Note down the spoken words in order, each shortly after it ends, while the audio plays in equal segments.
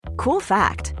Cool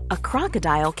fact, a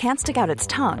crocodile can't stick out its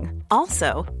tongue.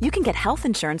 Also, you can get health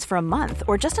insurance for a month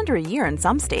or just under a year in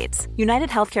some states. United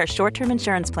Healthcare short-term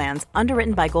insurance plans,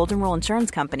 underwritten by Golden Rule Insurance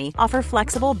Company, offer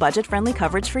flexible, budget-friendly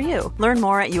coverage for you. Learn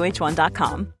more at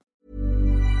uh1.com.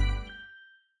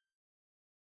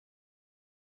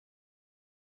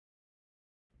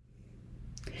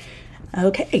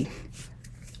 Okay.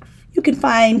 You can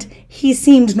find He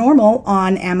Seemed Normal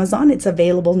on Amazon. It's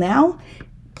available now.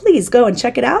 Please go and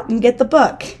check it out and get the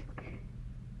book.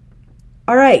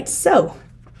 All right, so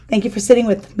thank you for sitting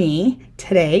with me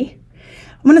today.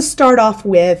 I'm going to start off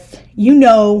with,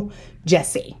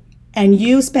 Jesse, and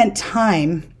you spent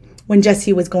time when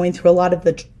Jesse was going through a lot of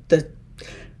the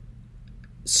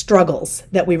struggles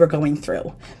that we were going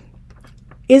through.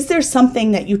 Is there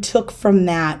something that you took from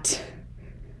that?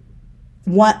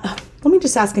 Let me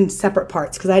just ask in separate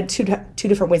parts, because I had two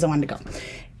different ways I wanted to go.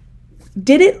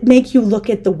 Did it make you look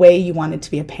at the way you wanted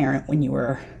to be a parent when you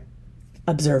were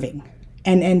observing?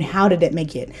 And how did it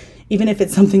make it? Even if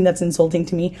it's something that's insulting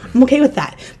to me, I'm okay with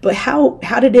that. But how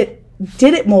did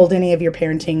it mold any of your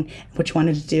parenting, what you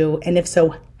wanted to do? And if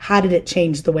so, how did it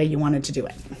change the way you wanted to do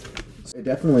it? It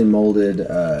definitely molded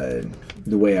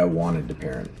the way I wanted to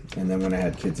parent. And then when I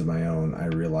had kids of my own, I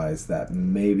realized that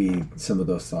maybe some of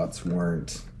those thoughts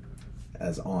weren't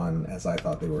as on as I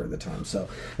thought they were at the time. So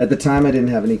at the time, I didn't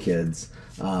have any kids,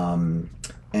 and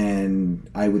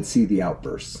I would see the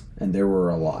outbursts, and there were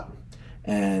a lot.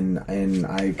 And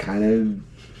I kind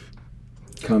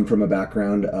of come from a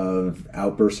background of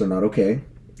outbursts are not okay.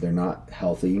 They're not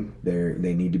healthy.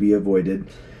 They need to be avoided.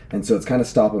 And so it's kind of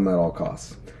stop them at all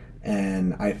costs.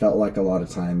 And I felt like a lot of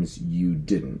times you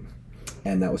didn't.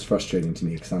 And that was frustrating to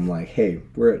me, because I'm like, hey,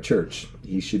 we're at church.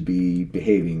 He should be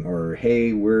behaving. Or,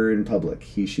 hey, we're in public.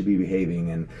 He should be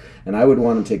behaving. And I would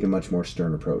want to take a much more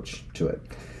stern approach to it.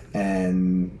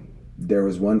 And there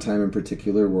was one time in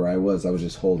particular where I was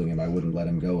just holding him. I wouldn't let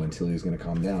him go until he was going to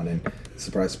calm down. And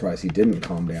surprise, surprise, he didn't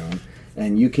calm down.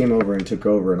 And you came over and took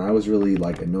over. And I was really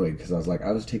annoyed, because I was like,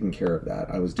 I was taking care of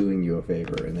that. I was doing you a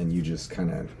favor. And then you just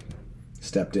kind of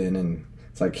stepped in, and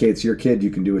it's like, hey, it's your kid, you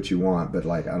can do what you want, but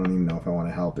I don't even know if I want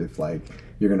to help if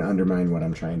you're going to undermine what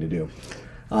I'm trying to do.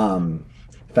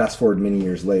 Fast forward many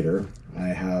years later, I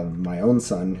have my own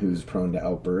son who's prone to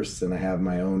outbursts, and I have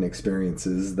my own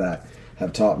experiences that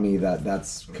have taught me that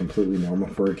that's completely normal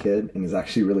for a kid and is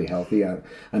actually really healthy.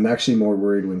 I'm actually more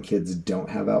worried when kids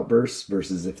don't have outbursts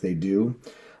versus if they do.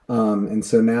 And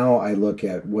so now I look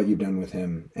at what you've done with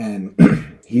him,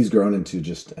 and he's grown into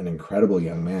just an incredible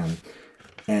young man.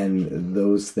 And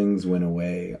those things went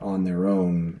away on their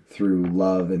own through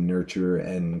love and nurture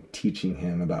and teaching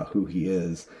him about who he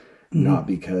is, not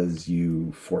because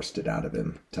you forced it out of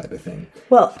him type of thing.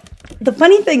 Well, the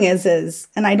funny thing is,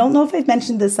 and I don't know if I've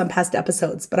mentioned this on past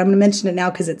episodes, but I'm going to mention it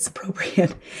now because it's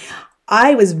appropriate.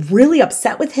 I was really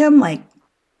upset with him,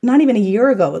 not even a year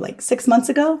ago, 6 months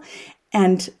ago.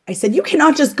 And I said, you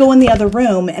cannot just go in the other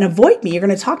room and avoid me. You're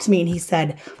going to talk to me. And he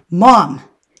said, Mom,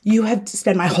 you have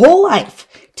spent my whole life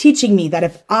teaching me that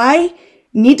if I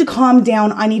need to calm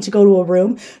down, I need to go to a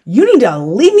room. You need to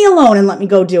leave me alone and let me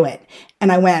go do it.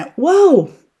 And I went,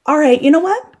 whoa, all right, you know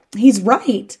what? He's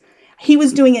right. He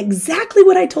was doing exactly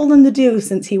what I told him to do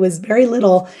since he was very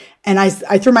little. And I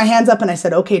threw my hands up and I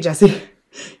said, okay, Jesse,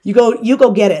 you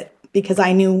go get it. Because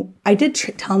I knew I did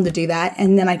tell him to do that.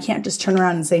 And then I can't just turn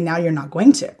around and say, now you're not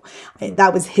going to.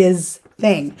 That was his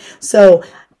thing. So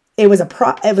it was a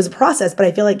process, but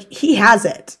I feel like he has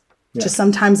it. Yeah. Just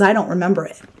sometimes I don't remember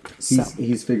it.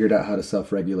 He's figured out how to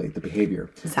self-regulate the behavior.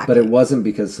 Exactly. But it wasn't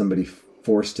because somebody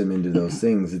forced him into those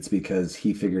things. It's because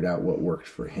he figured out what worked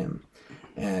for him.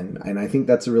 And I think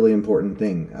that's a really important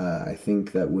thing. I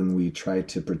think that when we try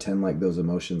to pretend like those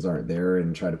emotions aren't there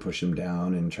and try to push them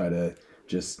down and try to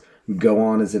just go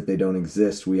on as if they don't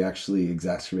exist, we actually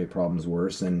exacerbate problems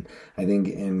worse. And I think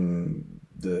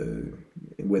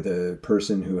with a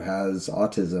person who has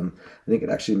autism, I think it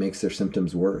actually makes their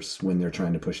symptoms worse when they're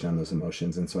trying to push down those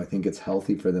emotions. And so I think it's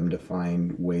healthy for them to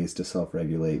find ways to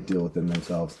self-regulate, deal with them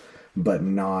themselves, but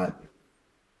not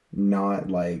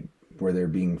where they're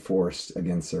being forced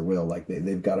against their will.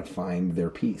 They've got to find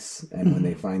their peace. And when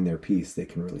they find their peace, they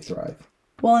can really thrive.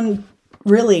 Well, and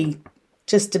really,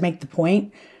 just to make the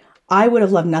point, I would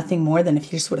have loved nothing more than if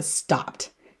he just would have stopped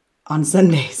on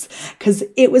Sundays, because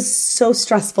it was so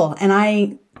stressful. And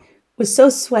I was so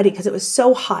sweaty because it was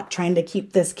so hot trying to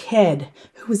keep this kid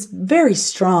who was very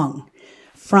strong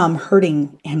from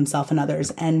hurting himself and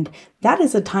others. And that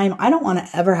is a time I don't want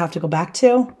to ever have to go back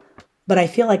to, but I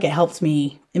feel like it helped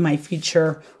me in my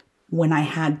future when I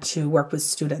had to work with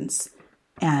students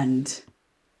and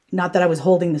not that I was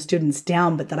holding the students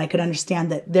down, but that I could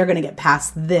understand that they're going to get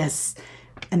past this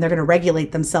and they're going to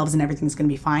regulate themselves and everything's going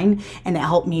to be fine. And it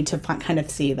helped me to kind of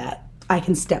see that I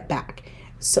can step back.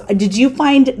 So did you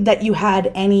find that you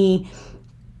had anything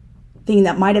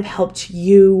that might have helped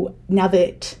you now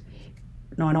that,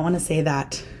 no, I don't want to say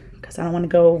that because I don't want to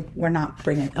go, we're not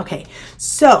bringing, okay.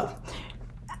 So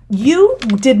you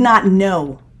did not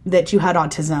know that you had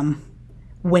autism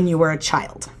when you were a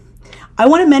child. I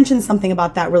want to mention something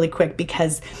about that really quick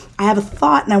because I have a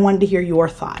thought and I wanted to hear your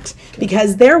thought.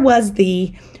 Because there was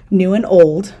the new and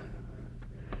old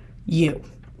you.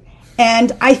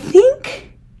 And I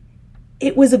think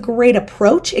it was a great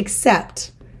approach,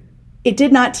 except it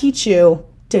did not teach you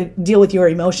to deal with your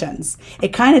emotions. It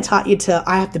kind of taught you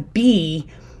I have to be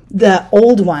the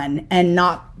old one and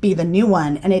not be the new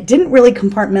one. And it didn't really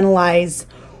compartmentalize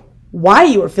why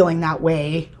you were feeling that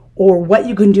way or what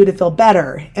you can do to feel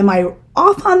better. Am I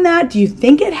off on that? Do you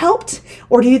think it helped?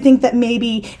 Or do you think that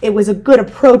maybe it was a good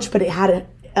approach, but it had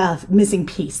a missing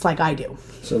piece like I do?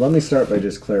 So let me start by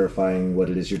just clarifying what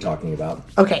it is you're talking about.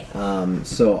 Okay.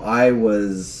 So I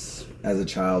was, as a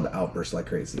child, outburst like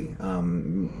crazy.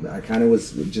 I kind of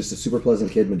was just a super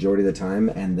pleasant kid majority of the time,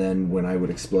 and then when I would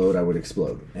explode,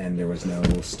 and there was no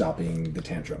stopping the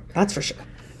tantrum. That's for sure.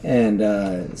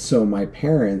 And so my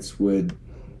parents would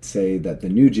say that the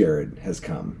new Jared has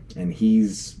come, and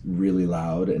he's really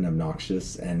loud and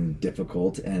obnoxious and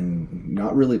difficult and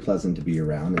not really pleasant to be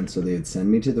around. And so they'd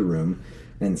send me to the room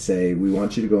and say, we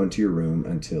want you to go into your room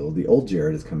until the old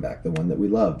Jared has come back, the one that we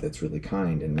love, that's really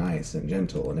kind and nice and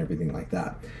gentle and everything like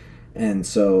that. And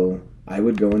so I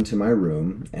would go into my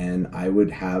room and I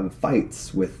would have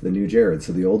fights with the new Jared.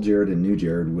 So the old Jared and new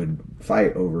Jared would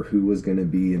fight over who was going to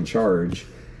be in charge.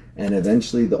 And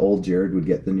eventually the old Jared would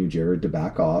get the new Jared to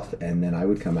back off, and then I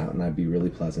would come out and I'd be really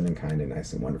pleasant and kind and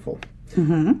nice and wonderful.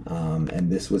 Mm-hmm.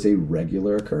 And this was a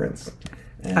regular occurrence.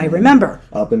 And I remember.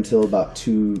 Up until about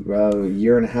a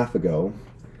year and a half ago,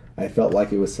 I felt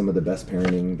like it was some of the best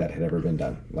parenting that had ever been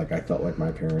done. Like, I felt like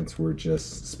my parents were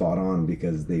just spot on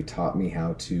because they taught me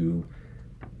how to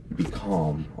be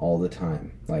calm all the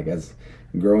time. Like, as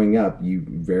growing up, you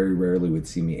very rarely would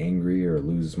see me angry or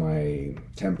lose my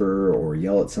temper or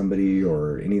yell at somebody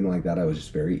or anything like that. I was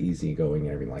just very easygoing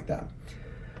and everything like that.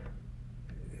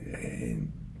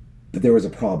 But there was a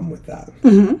problem with that.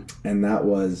 Mm-hmm. And that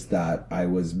was that I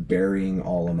was burying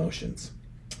all emotions.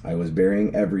 I was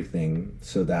burying everything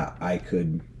so that I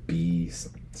could be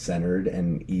centered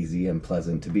and easy and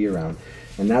pleasant to be around.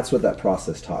 And that's what that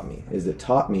process taught me, is it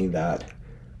taught me that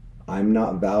I'm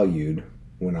not valued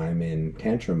when I'm in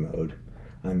tantrum mode.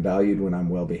 I'm valued when I'm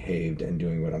well-behaved and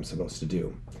doing what I'm supposed to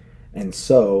do. And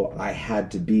so I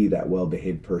had to be that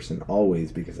well-behaved person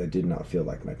always, because I did not feel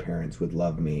like my parents would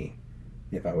love me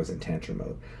if I was in tantrum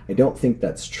mode. I don't think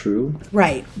that's true.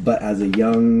 Right. But as a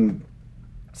young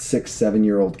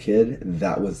 6-7-year-old kid,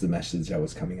 that was the message I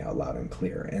was coming out loud and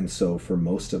clear. And so for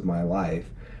most of my life,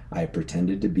 I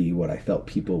pretended to be what I felt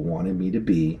people wanted me to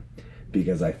be,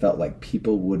 because I felt like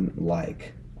people wouldn't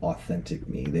like authentic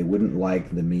me. They wouldn't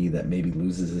like the me that maybe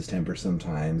loses his temper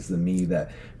sometimes, the me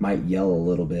that might yell a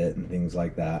little bit and things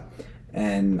like that.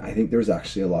 And I think there's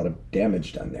actually a lot of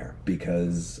damage done there,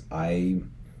 because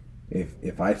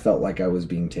if I felt like I was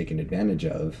being taken advantage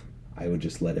of, I would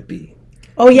just let it be.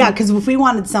 Oh yeah, because if we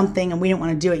wanted something and we didn't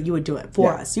want to do it, you would do it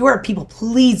for us. You were a people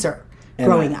pleaser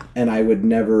growing up. And I would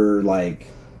never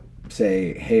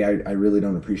say, hey, I really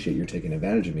don't appreciate you taking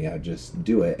advantage of me. I'd just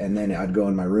do it. And then I'd go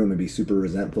in my room and be super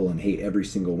resentful and hate every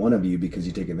single one of you because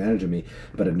you take advantage of me,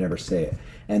 but I'd never say it.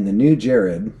 And the new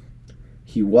Jared,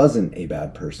 he wasn't a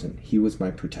bad person. He was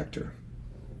my protector.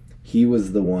 He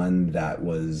was the one that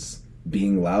was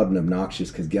being loud and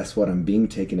obnoxious, because guess what? I'm being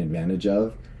taken advantage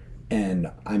of,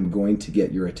 and I'm going to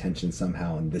get your attention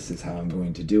somehow, and this is how I'm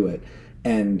going to do it.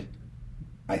 And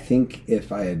I think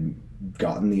if I had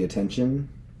gotten the attention,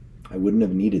 I wouldn't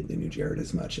have needed the new Jared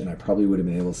as much, and I probably would have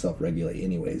been able to self-regulate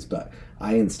anyways. But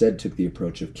I instead took the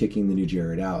approach of kicking the new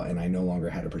Jared out, and I no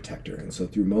longer had a protector. And so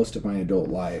through most of my adult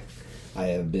life, I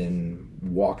have been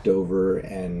walked over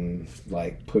and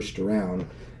pushed around,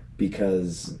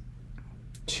 because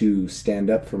to stand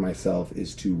up for myself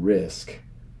is to risk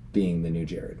being the new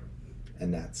Jared,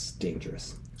 and that's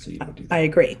dangerous. So you don't do that. I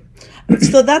agree.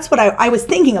 So that's what I was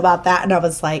thinking about that, and I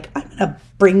was like, I'm going to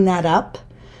bring that up,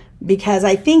 because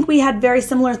I think we had very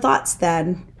similar thoughts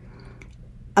then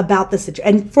about the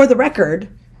situation. And for the record,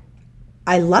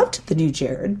 I loved the new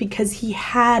Jared because he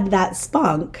had that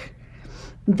spunk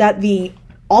that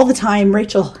all the time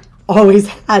Rachel always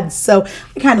had. So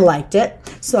I kind of liked it.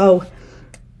 So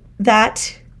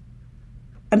that,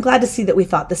 I'm glad to see that we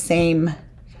thought the same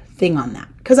thing on that.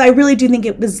 because I really do think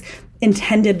it was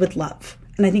intended with love.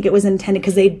 And I think it was intended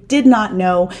because they did not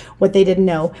know what they didn't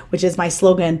know, which is my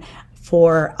slogan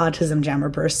for Autism Jammer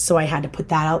Burst. So I had to put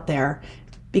that out there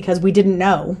because we didn't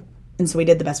know. And so we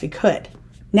did the best we could.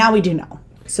 Now we do know.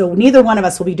 So neither one of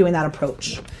us will be doing that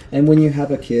approach. And when you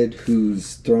have a kid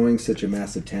who's throwing such a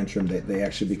massive tantrum that they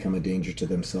actually become a danger to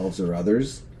themselves or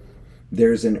others,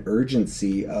 there's an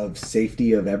urgency of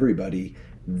safety of everybody.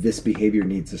 This behavior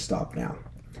needs to stop now.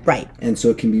 Right. And so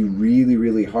it can be really,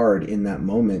 really hard in that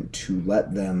moment to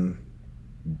let them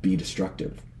be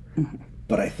destructive. Mm-hmm.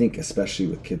 But I think especially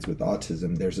with kids with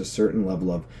autism, there's a certain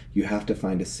level of you have to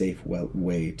find a safe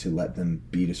way to let them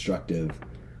be destructive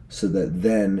so that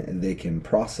then they can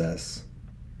process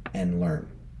and learn.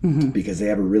 Mm-hmm. Because they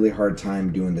have a really hard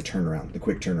time doing the turnaround, the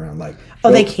quick turnaround. Like,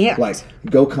 they can't. Like,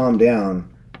 go calm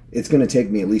down. It's going to take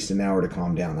me at least an hour to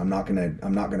calm down. I'm not going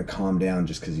to calm down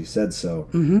just because you said so.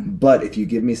 Mm-hmm. But if you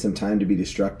give me some time to be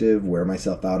destructive, wear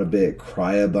myself out a bit,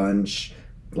 cry a bunch,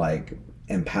 like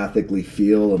empathically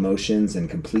feel emotions and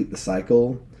complete the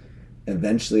cycle,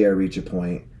 eventually I reach a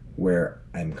point where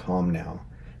I'm calm now.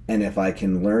 And if I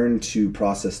can learn to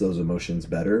process those emotions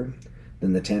better,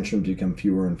 then the tantrums become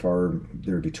fewer and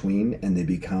farther between, and they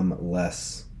become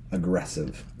less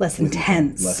aggressive, less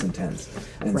intense.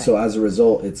 And so as a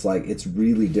result, it's like it's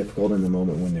really difficult in the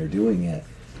moment when they're doing it,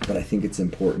 but I think it's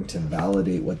important to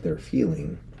validate what they're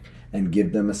feeling and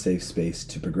give them a safe space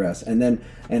to progress. And then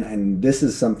and this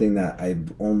is something that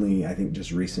I've only I think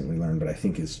just recently learned, but I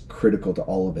think is critical to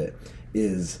all of it,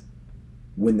 is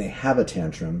when they have a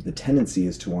tantrum, the tendency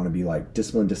is to want to be like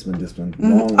discipline,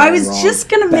 Mm-hmm. wrong, I was wrong, just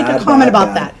going to make a comment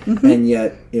about that. Mm-hmm. And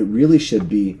yet it really should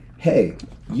be, hey,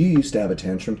 you used to have a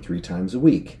tantrum 3 times a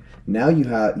week. Now you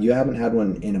haven't had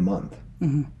one in a month.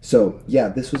 Mm-hmm. So yeah,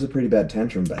 this was a pretty bad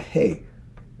tantrum, but hey,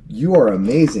 you are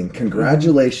amazing.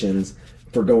 Congratulations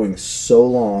for going so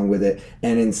long with it.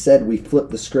 And instead we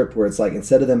flip the script where it's like,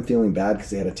 instead of them feeling bad because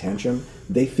they had a tantrum,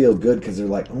 they feel good because they're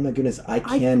like, oh my goodness, I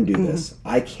can do this.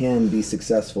 I can be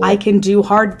successful. I can do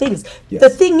hard things. Yes. The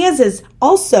thing is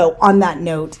also on that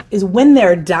note, is when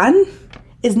they're done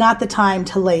is not the time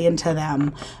to lay into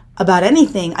them about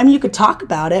anything. I mean, you could talk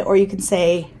about it, or you can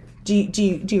say, do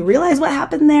you realize what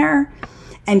happened there?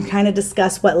 And kind of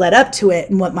discuss what led up to it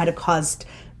and what might have caused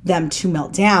them to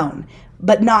melt down.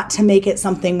 But not to make it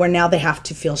something where now they have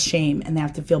to feel shame and they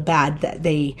have to feel bad that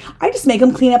I just make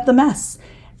them clean up the mess.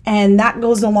 And that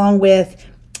goes along with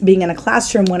being in a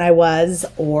classroom when I was,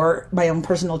 or my own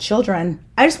personal children.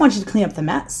 I just want you to clean up the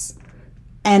mess.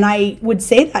 And I would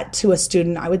say that to a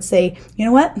student. I would say, you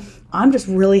know what? I'm just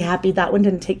really happy that one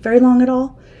didn't take very long at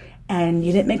all. And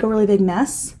you didn't make a really big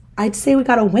mess. I'd say we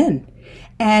got a win.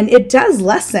 And it does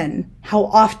lessen how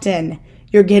often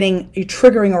you're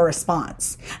triggering a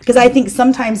response. Because I think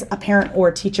sometimes a parent or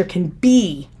a teacher can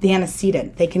be the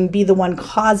antecedent. They can be the one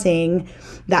causing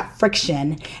that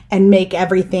friction and make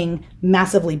everything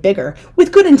massively bigger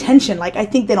with good intention. Like, I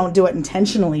think they don't do it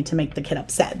intentionally to make the kid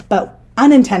upset, but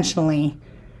unintentionally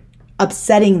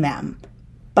upsetting them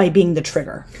by being the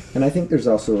trigger. And I think there's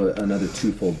also another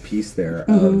twofold piece there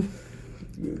of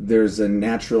there's a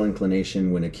natural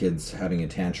inclination when a kid's having a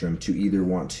tantrum to either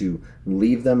want to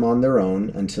leave them on their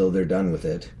own until they're done with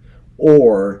it,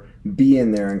 or be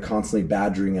in there and constantly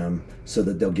badgering them so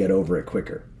that they'll get over it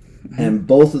quicker. Mm-hmm. And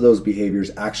both of those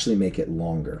behaviors actually make it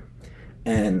longer.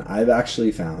 And I've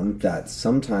actually found that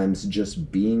sometimes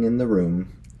just being in the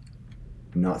room,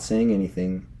 not saying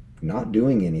anything, not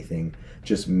doing anything,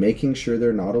 just making sure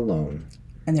they're not alone,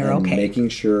 and they're okay. Making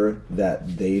sure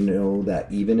that they know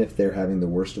that even if they're having the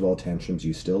worst of all tantrums,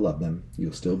 you still love them.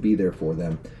 You'll still be there for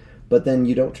them. But then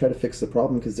you don't try to fix the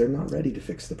problem because they're not ready to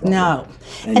fix the problem. No.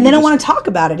 And they don't want to talk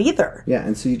about it either. Yeah,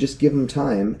 and so you just give them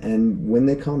time. And when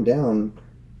they calm down,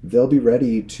 they'll be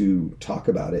ready to talk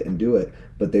about it and do it.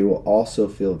 But they will also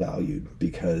feel valued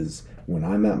because when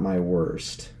I'm at my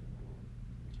worst,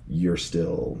 you're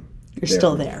still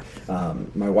there.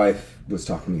 My wife was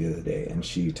talking to me the other day, and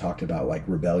she talked about like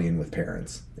rebellion with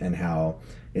parents and how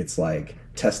it's like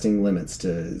testing limits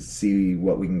to see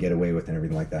what we can get away with and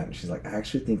everything like that. And she's like, I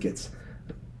actually think it's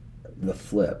the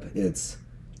flip. It's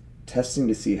testing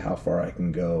to see how far I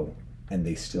can go and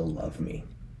they still love me.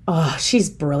 Oh, she's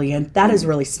brilliant. That is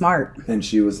really smart. And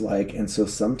she was like, and so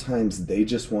sometimes they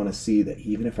just want to see that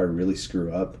even if I really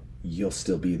screw up, you'll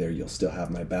still be there. You'll still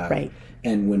have my back. Right.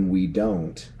 And when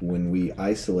we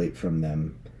isolate from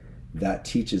them, that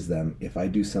teaches them if I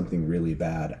do something really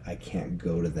bad, I can't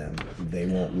go to them. They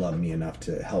won't love me enough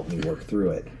to help me work through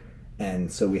it. And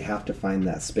so we have to find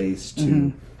that space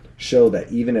to show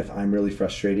that even if I'm really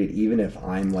frustrated, even if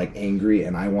I'm like angry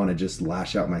and I want to just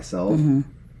lash out myself,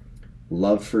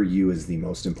 love for you is the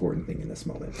most important thing in this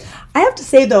moment. I have to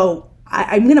say, though,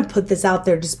 I'm going to put this out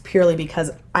there just purely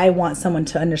because I want someone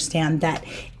to understand that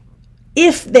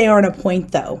if they are at a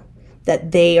point, though,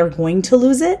 that they are going to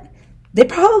lose it, they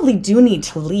probably do need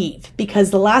to leave,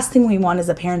 because the last thing we want is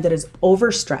a parent that is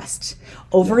overstressed,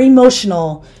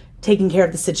 over-emotional, taking care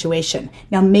of the situation.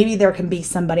 Now, maybe there can be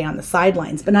somebody on the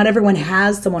sidelines, but not everyone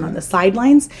has someone on the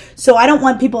sidelines. So I don't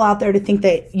want people out there to think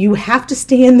that you have to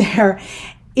stay in there.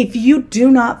 If you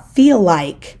do not feel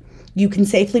like you can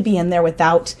safely be in there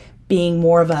without being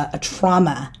more of a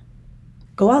trauma,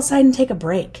 go outside and take a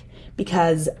break,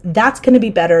 because that's going to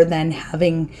be better than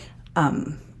having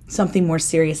something more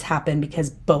serious happen because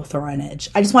both are on edge.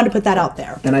 I just wanted to put that out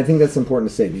there. And I think that's important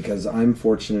to say, because I'm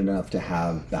fortunate enough to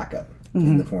have backup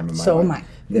in the form of my So wife. am I.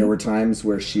 There were times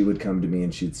where she would come to me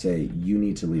and she'd say, you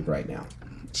need to leave right now.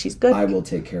 She's good. I will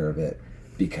take care of it,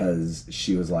 because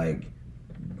she was like,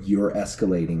 you're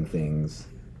escalating things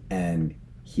and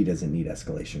he doesn't need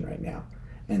escalation right now.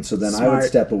 And so then I would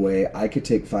step away. I could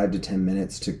take 5 to 10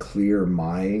 minutes to clear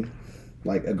my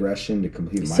aggression, to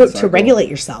complete my cycle. To regulate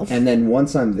yourself. And then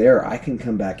once I'm there, I can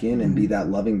come back in and be that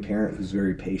loving parent who's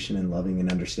very patient and loving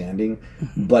and understanding.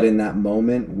 But in that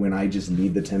moment when I just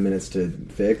need the 10 minutes to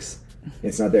fix,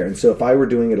 it's not there. And so if I were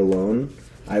doing it alone,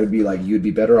 I would be like, you'd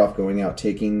be better off going out,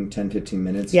 taking 10, 15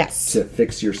 minutes to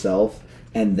fix yourself,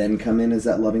 and then come in as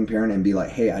that loving parent and be like,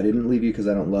 hey, I didn't leave you because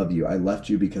I don't love you. I left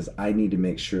you because I need to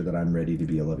make sure that I'm ready to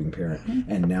be a loving parent.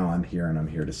 And now I'm here, and I'm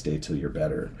here to stay till you're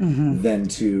better. Than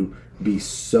to be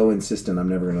so insistent I'm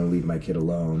never going to leave my kid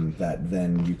alone, that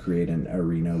then you create an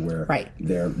arena where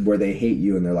where they hate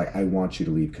you and they're like, I want you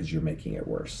to leave because you're making it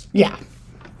worse. Yeah.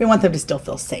 We want them to still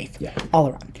feel safe all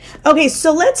around. Okay,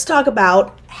 so let's talk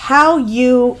about how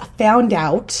you found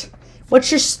out.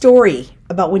 What's your story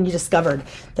about when you discovered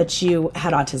that you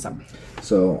had autism?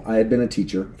 So I had been a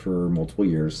teacher for multiple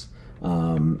years.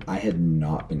 I had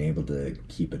not been able to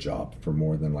keep a job for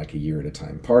more than a year at a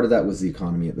time. Part of that was the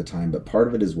economy at the time, but part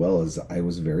of it as well is I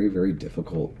was very, very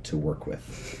difficult to work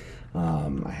with.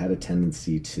 I had a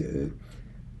tendency to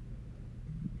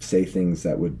say things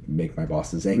that would make my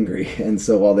bosses angry. And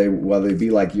so while they'd be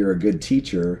like, you're a good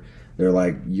teacher, they're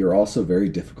like, you're also very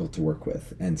difficult to work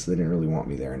with. And so they didn't really want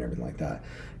me there and everything like that.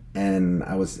 And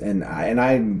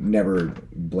I never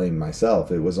blamed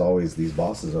myself. It was always, these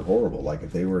bosses are horrible. Like,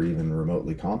 if they were even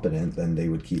remotely competent, then they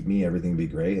would keep me, everything would be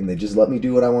great, and they just let me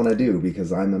do what I want to do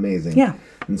because I'm amazing. Yeah.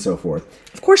 And so forth.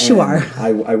 Of course you are.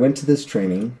 I went to this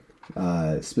training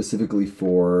specifically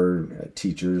for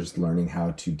teachers learning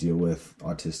how to deal with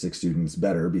autistic students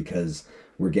better, because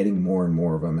we're getting more and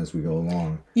more of them as we go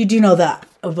along. You do know that,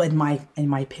 in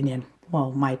my opinion.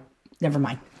 Well, never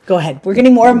mind. Go ahead. We're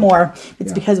getting more and more.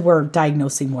 It's because we're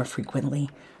diagnosing more frequently.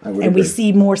 And we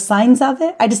see more signs of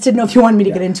it. I just didn't know if you wanted me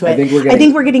to get into it. I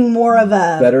think we're getting more of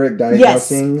a... better at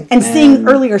diagnosing. And seeing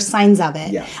earlier signs of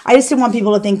it. Yeah. I just didn't want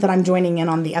people to think that I'm joining in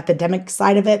on the epidemic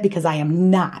side of it, because I am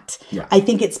not. Yeah. I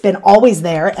think it's been always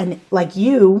there. And like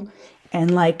you,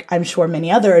 and like I'm sure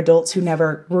many other adults who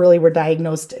never really were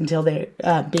diagnosed until they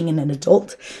being an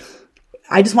adult,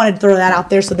 I just wanted to throw that out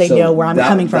there so they know where I'm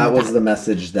coming from. That was the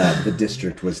message that the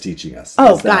district was teaching us.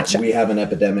 Oh, gotcha. We have an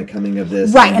epidemic coming of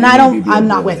this. Right, and I'm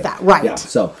not with that. Right. Yeah.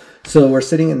 So we're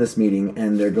sitting in this meeting,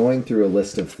 and they're going through a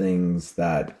list of things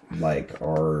that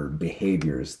are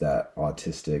behaviors that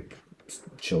autistic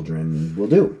children will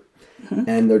do. Mm-hmm.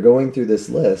 And they're going through this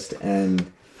list, and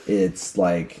it's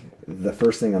like, the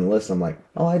first thing on the list, I'm like,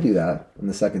 oh, I do that. And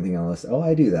the second thing on the list, oh,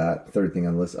 I do that. Third thing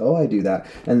on the list, oh, I do that.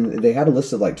 And they had a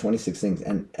list of 26 things,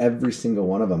 and every single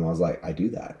one of them, I was like, I do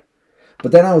that.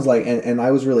 But then I was like, and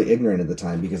I was really ignorant at the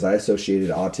time, because I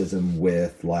associated autism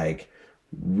with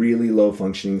really low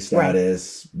functioning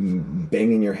status,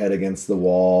 banging your head against the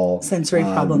wall, sensory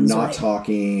problems, not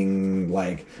talking,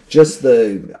 just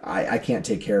I can't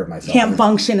take care of myself. Can't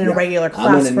function in a regular class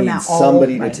from now on. I'm going to need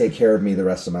somebody to take care of me the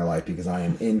rest of my life, because I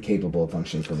am incapable of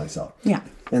functioning for myself. Yeah.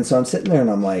 And so I'm sitting there and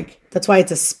I'm like... That's why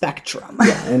it's a spectrum.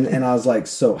 Yeah. And I was like,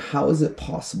 so how is it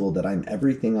possible that I'm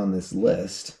everything on this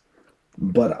list,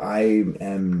 but I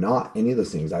am not any of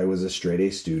those things? I was a straight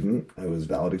A student. I was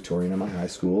valedictorian in my high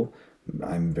school.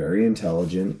 I'm very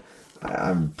intelligent.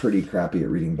 I'm pretty crappy at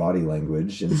reading body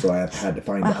language, and so I've had to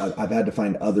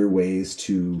find other ways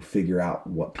to figure out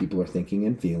what people are thinking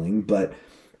and feeling. But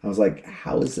I was like,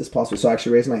 how is this possible? So I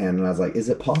actually raised my hand and I was like, is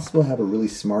it possible to have a really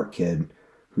smart kid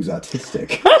who's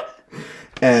autistic?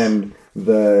 And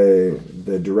the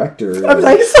director... I'm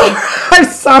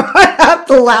sorry. I have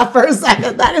to laugh for a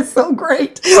second. That is so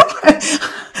great.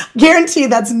 Guarantee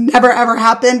that's never, ever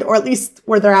happened, or at least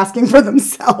where they're asking for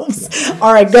themselves. Yeah.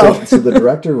 All right, go. So the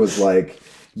director was like,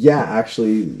 Yeah,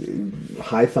 actually,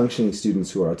 high functioning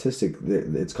students who are autistic,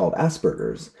 it's called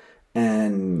Asperger's.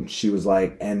 And she was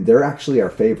like, and they're actually our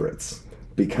favorites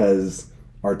because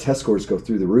our test scores go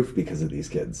through the roof because of these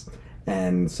kids.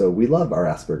 And so we love our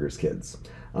Asperger's kids.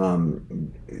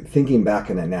 Thinking back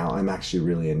on it now, I'm actually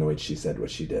really annoyed she said what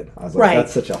she did. I was like,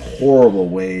 that's such a horrible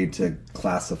way to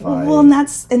classify. Well, and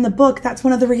that's in the book. That's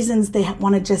one of the reasons they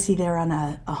wanted Jesse there on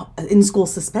a in-school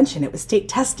suspension. It was state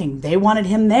testing. They wanted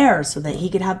him there so that he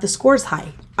could have the scores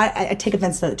high. I take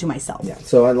offense to myself. Yeah.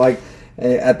 So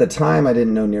at the time, I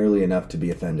didn't know nearly enough to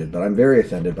be offended, but I'm very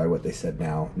offended by what they said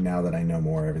now that I know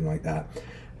more, everything like that.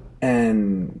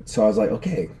 And so I was like,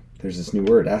 okay, there's this new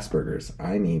word, Asperger's.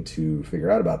 I need to figure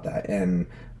out about that. And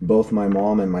both my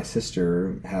mom and my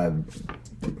sister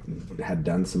had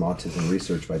done some autism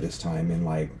research by this time in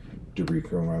like degree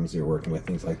programs they were working with,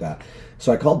 things like that.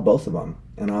 So I called both of them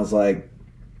and I was like,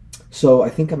 so I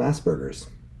think I'm Asperger's.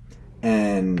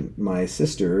 And my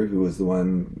sister, who was the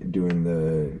one doing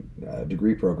the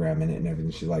degree program in it and everything,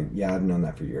 she's like, yeah, I've known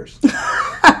that for years.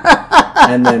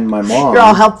 And then my mom... You're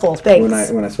all helpful,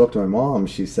 thanks. When I spoke to my mom,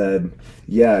 she said,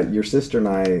 yeah, your sister and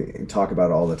I talk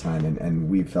about it all the time, and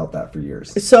we've felt that for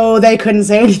years. So they couldn't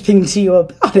say anything to you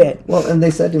about it. Well, and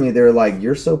they said to me, they were like,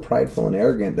 you're so prideful and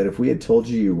arrogant that if we had told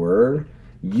you were...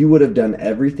 you would have done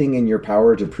everything in your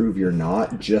power to prove you're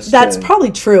not. That's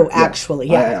probably true, actually.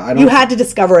 Yeah, you had to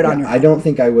discover it on your own. I don't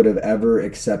think I would have ever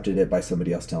accepted it by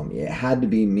somebody else telling me. It had to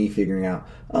be me figuring out,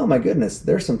 oh my goodness,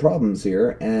 there's some problems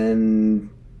here,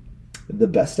 and the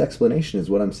best explanation is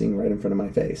what I'm seeing right in front of my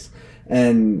face.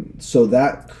 And so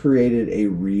that created a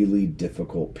really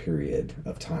difficult period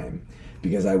of time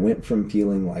because I went from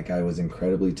feeling like I was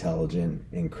incredibly intelligent,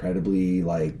 incredibly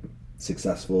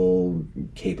successful,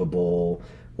 capable,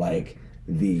 like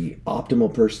the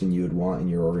optimal person you would want in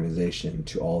your organization,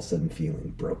 to all of a sudden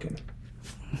feeling broken.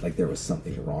 Like there was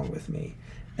something wrong with me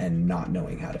and not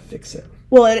knowing how to fix it.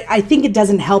 Well, I think it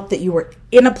doesn't help that you were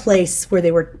in a place where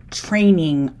they were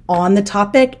training on the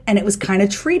topic and it was kind of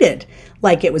treated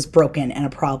like it was broken and a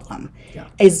problem. Yeah.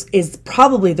 Is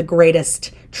probably the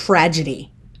greatest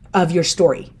tragedy of your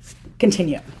story.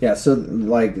 Continue. Yeah, so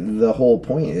the whole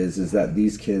point is that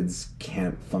these kids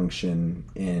can't function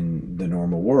in the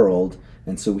normal world,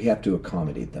 and so we have to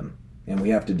accommodate them. And we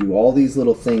have to do all these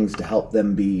little things to help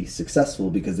them be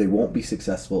successful because they won't be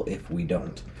successful if we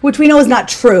don't. Which we know is not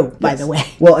true, by the way.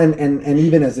 Well, and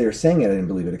even as they were saying it, I didn't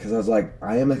believe it because I was like,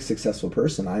 I am a successful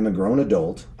person. I'm a grown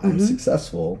adult. I'm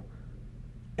successful,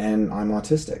 and I'm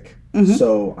autistic. Mm-hmm.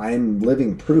 So I'm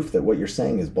living proof that what you're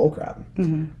saying is bullcrap.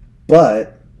 Mm-hmm.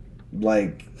 But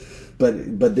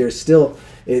there's still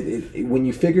when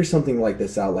you figure something like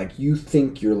this out, like you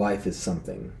think your life is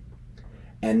something,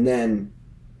 and then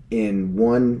in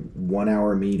one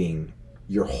hour meeting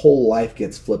your whole life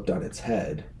gets flipped on its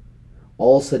head.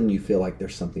 All of a sudden you feel like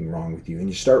there's something wrong with you, and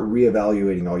you start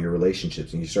reevaluating all your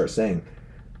relationships, and you start saying,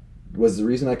 was the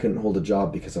reason I couldn't hold a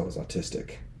job because I was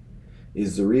autistic?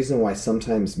 Is the reason why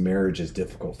sometimes marriage is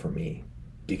difficult for me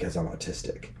because I'm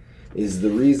autistic? Is the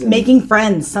reason making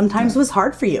friends sometimes was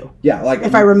hard for you? Yeah,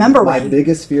 if I remember my right.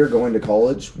 biggest fear going to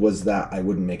college was that I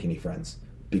wouldn't make any friends,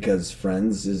 because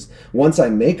friends is once I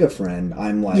make a friend,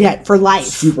 I'm for life,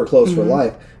 super close for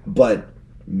life. But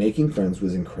making friends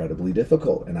was incredibly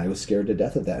difficult, and I was scared to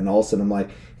death of that. And all of a sudden, I'm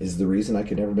like, is the reason I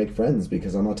could never make friends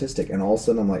because I'm autistic? And all of a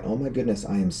sudden, I'm like, oh my goodness,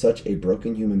 I am such a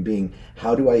broken human being.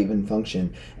 How do I even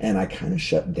function? And I kind of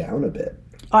shut down a bit.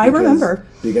 I remember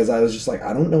because I was just like,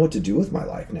 I don't know what to do with my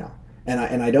life now.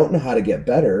 And I don't know how to get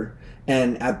better.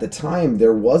 And at the time,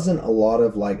 there wasn't a lot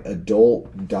of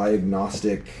adult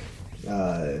diagnostic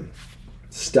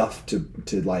stuff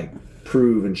to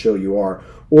prove and show you are,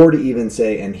 or to even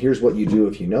say, and here's what you do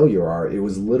if you know you are. It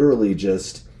was literally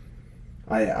just,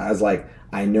 I was like,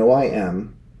 I know I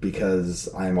am because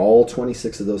I'm all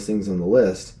 26 of those things on the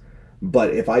list.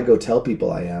 But if I go tell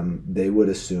people I am, they would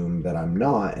assume that I'm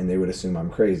not, and they would assume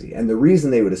I'm crazy. And the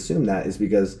reason they would assume that is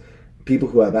because people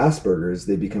who have Asperger's,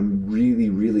 they become really,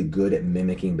 really good at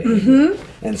mimicking behavior.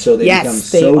 Mm-hmm. And so they become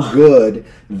so good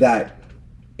that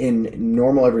in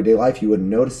normal everyday life, you wouldn't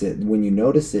notice it. When you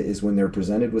notice it is when they're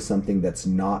presented with something that's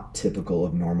not typical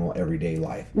of normal everyday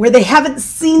life. Where they haven't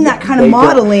seen that kind of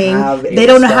modeling, they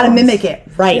don't know how to mimic it.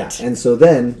 Right. Yeah. And so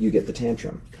then you get the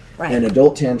tantrum. Right. And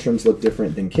adult tantrums look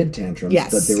different than kid tantrums,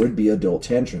 but there would be adult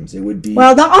tantrums. It would be...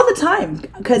 Well, not all the time,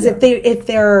 because if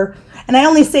they're... And I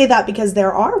only say that because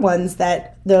there are ones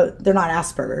that they're not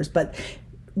Asperger's, but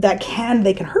they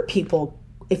can hurt people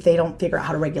if they don't figure out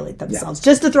how to regulate themselves.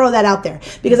 Just to throw that out there,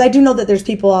 because I do know that there's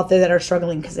people out there that are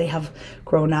struggling because they have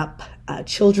grown up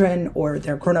children, or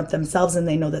they're grown up themselves and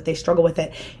they know that they struggle with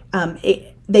it.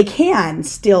 They can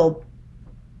still,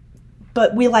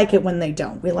 but we like it when they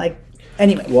don't.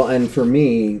 Anyway. Well, and for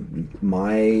me,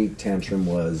 my tantrum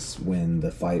was when the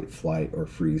fight, flight, or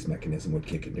freeze mechanism would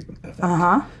kick into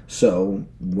effect. So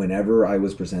whenever I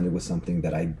was presented with something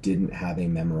that I didn't have a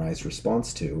memorized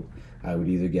response to, I would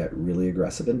either get really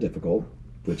aggressive and difficult,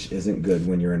 which isn't good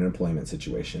when you're in an employment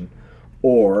situation,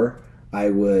 or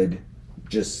I would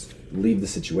just leave the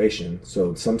situation.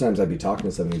 So sometimes I'd be talking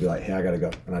to somebody and be like, hey, I gotta go.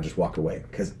 And I just walk away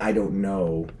because I don't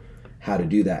know how to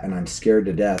do that. And I'm scared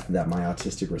to death that my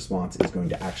autistic response is going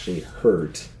to actually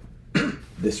hurt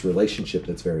this relationship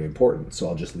that's very important. So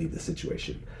I'll just leave the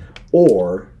situation.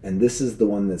 Or, and this is the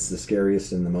one that's the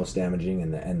scariest and the most damaging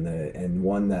and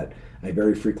one that I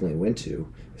very frequently went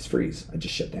to, is freeze. I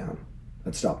just shut down.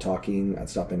 I'd stop talking. I'd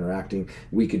stop interacting.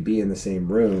 We could be in the same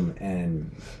room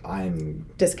and I'm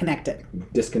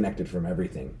disconnected from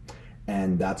everything.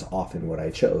 And that's often what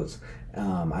I chose.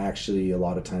 I actually, a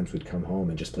lot of times, would come home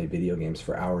and just play video games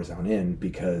for hours on end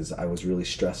because I was really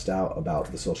stressed out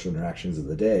about the social interactions of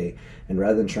the day. And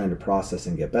rather than trying to process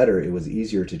and get better, it was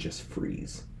easier to just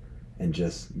freeze and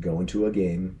just go into a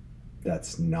game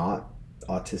that's not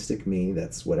autistic me,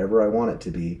 that's whatever I want it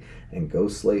to be, and go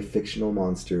slay fictional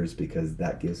monsters because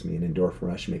that gives me an endorphin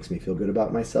rush, makes me feel good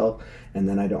about myself, and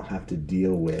then I don't have to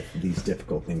deal with these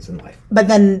difficult things in life. But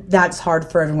then that's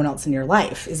hard for everyone else in your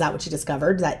life. Is that what you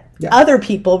discovered? That other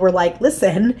people were like,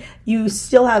 listen, you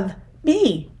still have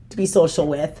me to be social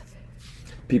with.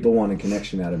 People wanted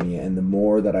connection out of me, and the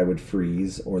more that I would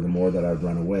freeze or the more that I would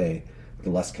run away, the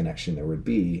less connection there would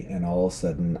be. And all of a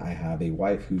sudden I have a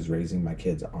wife who's raising my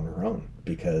kids on her own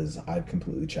because I've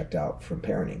completely checked out from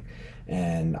parenting.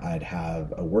 And I'd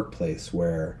have a workplace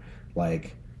where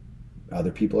like other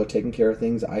people are taking care of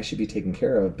things I should be taken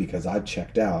care of because I've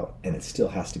checked out and it still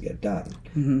has to get done.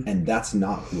 Mm-hmm. And that's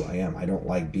not who I am. I don't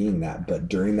like being that. But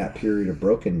during that period of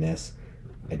brokenness,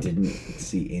 I didn't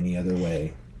see any other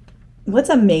way. What's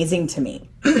amazing to me,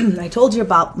 I told you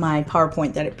about my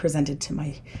PowerPoint that I presented to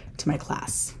my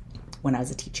class when I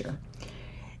was a teacher.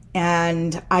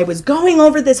 And I was going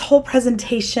over this whole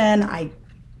presentation. It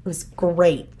was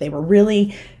great. They were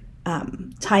really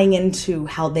tying into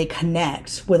how they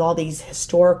connect with all these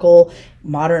historical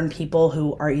modern people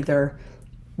who are either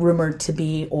rumored to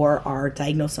be or are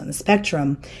diagnosed on the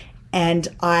spectrum. And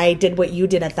I did what you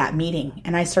did at that meeting,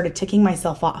 and I started ticking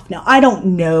myself off. Now, I don't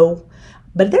know,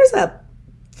 but there's a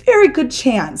very good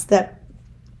chance that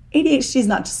ADHD is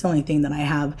not just the only thing that I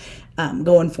have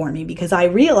going for me, because I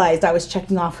realized I was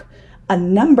checking off a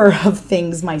number of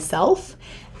things myself,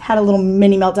 had a little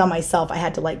mini meltdown myself. I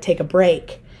had to take a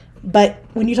break. But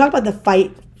when you talk about the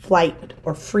fight, flight,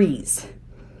 or freeze,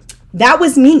 that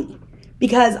was me,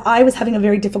 because I was having a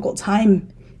very difficult time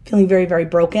feeling very, very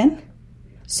broken.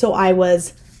 So I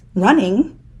was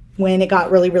running when it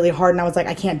got really, really hard, and I was like,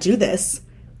 I can't do this.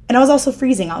 And I was also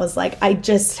freezing. I was like, I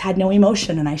just had no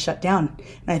emotion, and I shut down.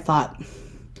 And I thought,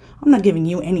 I'm not giving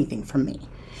you anything from me.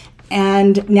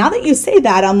 And now that you say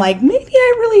that, I'm like, maybe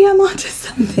I really am onto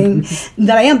something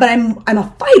that I am. But I'm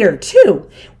a fighter too,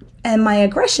 and my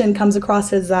aggression comes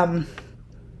across as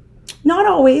not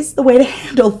always the way to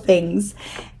handle things.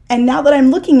 And now that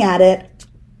I'm looking at it,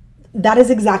 that is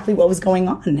exactly what was going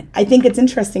on. I think it's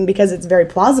interesting because it's very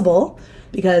plausible,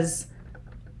 because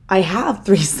I have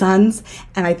 3 sons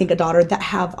and I think a daughter that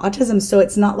have autism. So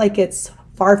it's not like it's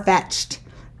far-fetched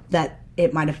that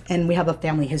it might have, and we have a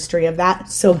family history of that.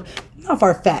 So not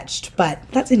far-fetched, but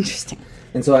that's interesting.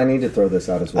 And so I need to throw this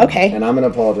out as well. Okay. And I'm going to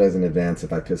apologize in advance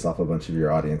if I piss off a bunch of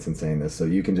your audience in saying this. So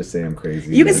you can just say I'm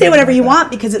crazy. You can say whatever you want,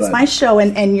 because it's my show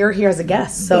and you're here as a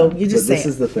guest. So you just say it. This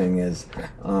is the thing is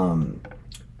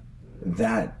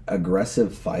that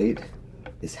aggressive fight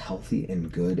is healthy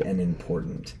and good and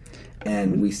important.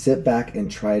 And we sit back and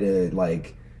try to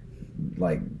like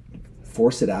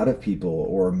force it out of people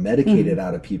or medicate it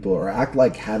out of people or act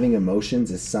like having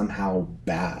emotions is somehow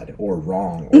bad or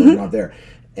wrong or not there.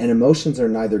 And emotions are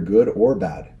neither good or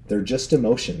bad. They're just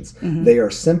emotions. They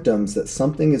are symptoms that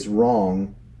something is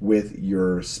wrong with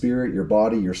your spirit, your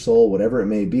body, your soul, whatever it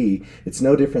may be. It's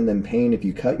no different than pain if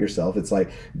you cut yourself. It's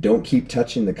like, don't keep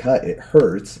touching the cut. It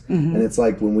hurts. And it's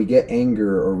like when we get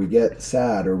anger or we get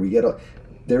sad or we get...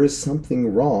 there is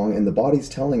something wrong, and the body's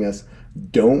telling us,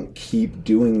 don't keep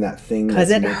doing that thing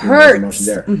because it hurts.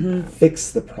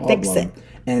 Fix the problem. Fix it.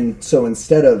 And so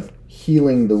instead of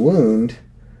healing the wound,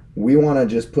 We want to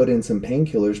just put in some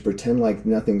painkillers, pretend like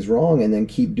nothing's wrong, and then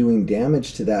keep doing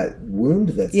damage to that wound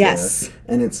that's there.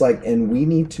 And it's like, and we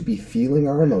need to be feeling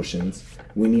our emotions.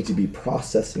 We need to be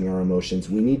processing our emotions.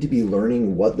 We need to be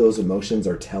learning what those emotions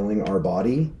are telling our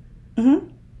body.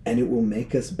 And it will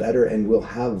make us better, and we'll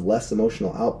have less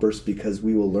emotional outbursts because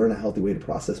we will learn a healthy way to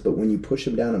process. But when you push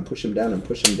them down and push them down and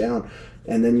push them down,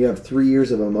 and then you have 3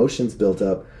 years of emotions built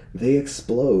up, they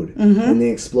explode. And they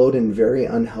explode in very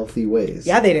unhealthy ways.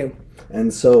 Yeah, they do.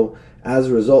 And so as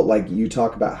a result, like you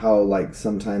talk about how like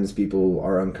sometimes people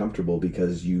are uncomfortable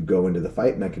because you go into the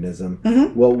fight mechanism.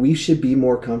 Well, we should be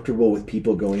more comfortable with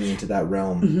people going into that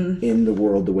realm in the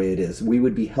world the way it is. We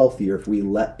would be healthier if we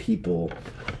let people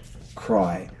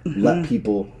cry, let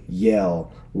people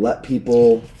yell, let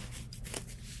people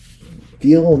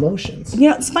feel emotions. You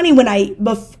know, it's funny when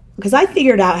because I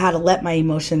figured out how to let my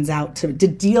emotions out, to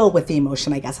deal with the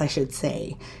emotion, I guess I should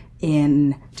say,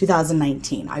 in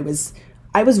 2019. I was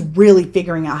really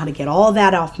figuring out how to get all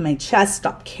that off my chest,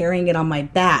 stop carrying it on my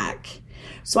back.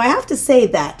 So I have to say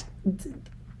that,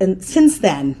 and since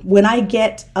then, when I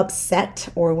get upset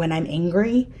or when I'm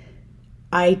angry,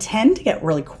 I tend to get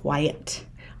really quiet.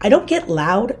 I don't get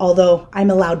loud, although I'm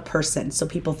a loud person, so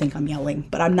people think I'm yelling,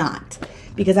 but I'm not,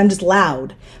 because I'm just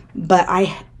loud. But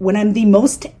when I'm the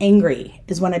most angry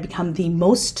is when I become the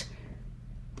most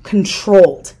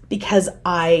controlled, because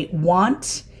I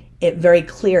want it very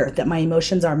clear that my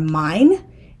emotions are mine,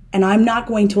 and I'm not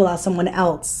going to allow someone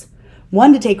else,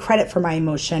 one, to take credit for my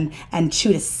emotion, and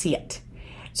two, to see it.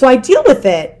 So I deal with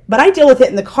it, but I deal with it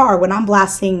in the car when I'm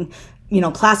blasting,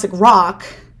 classic rock.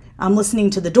 I'm listening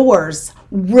to The Doors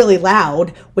really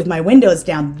loud with my windows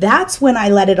down. That's when I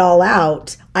let it all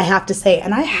out, I have to say.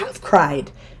 And I have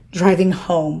cried driving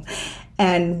home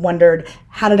and wondered,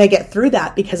 how did I get through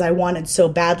that? Because I wanted so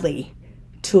badly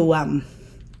to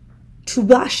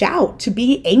lash out, to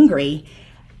be angry.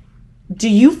 Do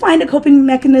you find a coping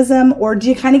mechanism, or do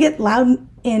you kind of get loud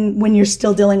when you're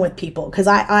still dealing with people? Because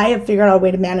I have figured out a way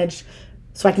to manage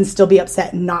so I can still be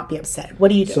upset and not be upset. What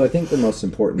do you do? So I think the most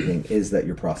important thing is that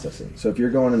you're processing. So if you're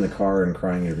going in the car and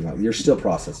crying and everything, you're still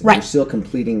processing. Right. You're still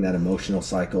completing that emotional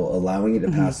cycle, allowing it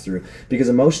to pass through. Because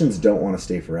emotions don't want to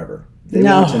stay forever. They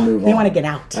want to move on. They want to get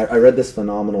out. I read this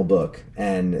phenomenal book,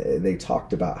 and they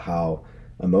talked about how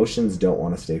emotions don't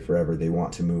want to stay forever. They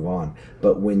want to move on.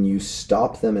 But when you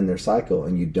stop them in their cycle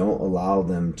and you don't allow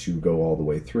them to go all the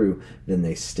way through, then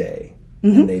they stay.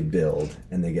 And they build,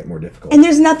 and they get more difficult. And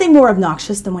there's nothing more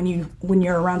obnoxious than when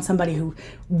you're around somebody who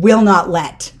will not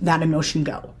let that emotion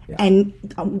go. Yeah. And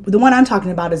the one I'm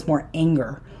talking about is more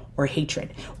anger or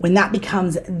hatred. When that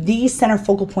becomes the center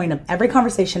focal point of every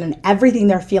conversation and everything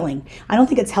they're feeling, I don't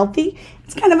think it's healthy.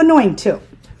 It's kind of annoying too.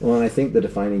 Well, and I think the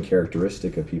defining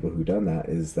characteristic of people who've done that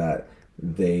is that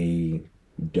they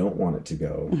don't want it to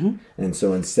go. And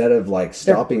so instead of like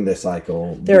stopping the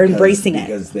cycle, they're embracing it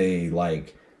because they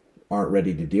like aren't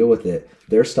ready to deal with it,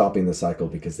 they're stopping the cycle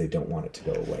because they don't want it to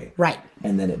go away. Right.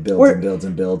 And then it builds and builds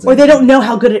and builds. Or they don't know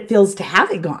how good it feels to have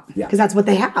it gone. Yeah. Because that's what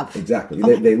they have. Exactly.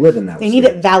 Okay. They live in that. They need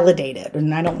it validated,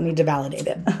 and I don't need to validate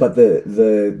it. But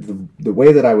the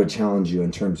way that I would challenge you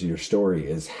in terms of your story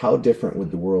is, how different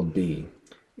would the world be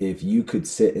if you could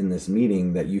sit in this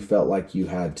meeting that you felt like you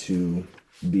had to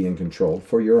be in control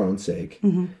for your own sake,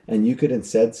 and you could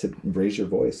instead raise your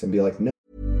voice and be like, no.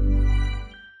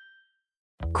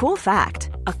 Cool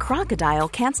fact, a crocodile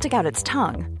can't stick out its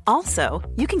tongue. Also,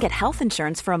 you can get health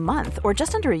insurance for a month or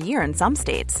just under a year in some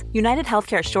states. United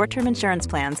Healthcare short-term insurance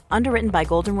plans, underwritten by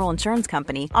Golden Rule Insurance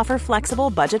Company, offer flexible,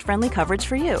 budget-friendly coverage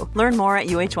for you. Learn more at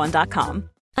uh1.com.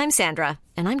 I'm Sandra,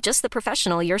 and I'm just the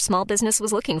professional your small business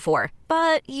was looking for.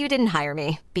 But you didn't hire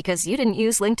me because you didn't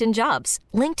use LinkedIn Jobs.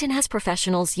 LinkedIn has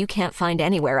professionals you can't find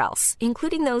anywhere else,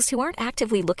 including those who aren't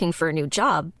actively looking for a new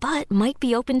job, but might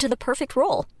be open to the perfect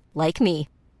role, like me.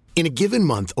 In a given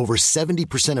month, over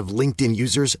 70% of LinkedIn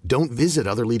users don't visit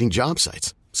other leading job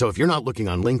sites. So if you're not looking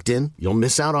on LinkedIn, you'll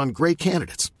miss out on great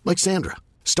candidates like Sandra.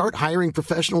 Start hiring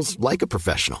professionals like a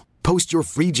professional. Post your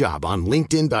free job on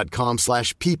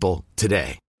linkedin.com/people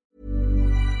today.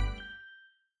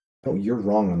 Oh, you're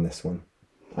wrong on this one.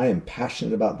 I am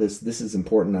passionate about this. This is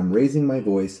important. I'm raising my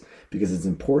voice because it's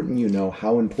important you know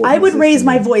how important I would raise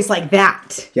my voice like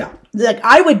that. Yeah. Like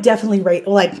I would definitely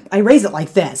I raise it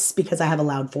like this because I have a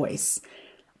loud voice.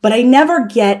 But I never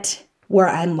get where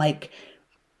I'm like,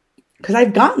 because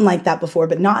I've gotten like that before,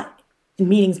 but not in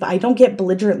meetings, but I don't get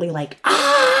belligerently like,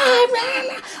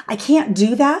 I can't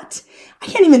do that. I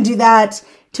can't even do that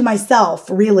to myself,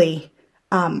 really.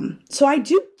 So I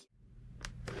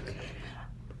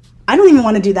don't even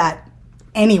want to do that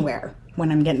anywhere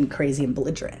when I'm getting crazy and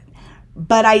belligerent.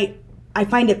 But I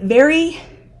find it very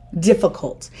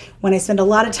difficult, when I spend a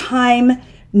lot of time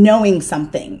knowing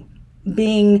something,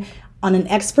 being on an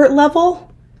expert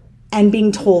level and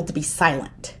being told to be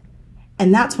silent.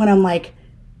 And that's when I'm like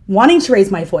wanting to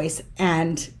raise my voice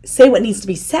and say what needs to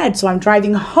be said. So I'm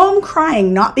driving home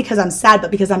crying, not because I'm sad,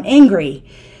 but because I'm angry.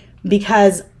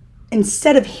 Because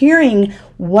instead of hearing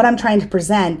what I'm trying to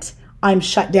present, I'm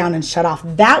shut down and shut off.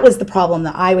 That was the problem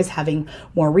that I was having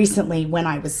more recently when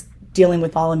I was dealing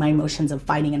with all of my emotions of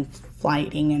fighting and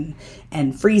flighting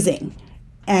and freezing.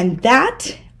 And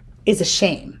that is a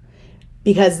shame,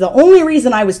 because the only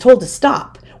reason I was told to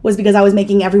stop was because I was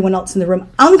making everyone else in the room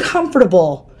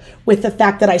uncomfortable with the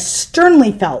fact that I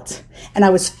sternly felt, and I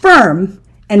was firm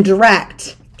and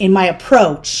direct in my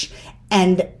approach,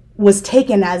 and was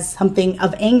taken as something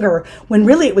of anger, when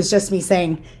really it was just me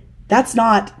saying, that's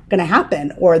not going to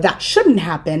happen, or that shouldn't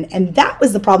happen. And that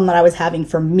was the problem that I was having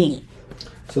for me.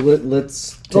 So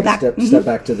let's take a step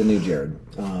back to the new Jared.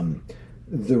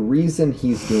 The reason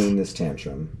he's doing this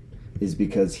tantrum is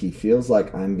because he feels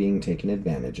like I'm being taken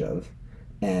advantage of,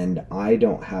 and I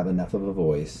don't have enough of a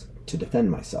voice to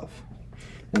defend myself.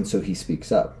 And so he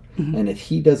speaks up. And if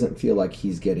he doesn't feel like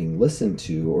he's getting listened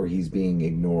to, or he's being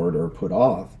ignored or put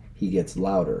off, he gets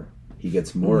louder. He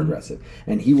gets more aggressive.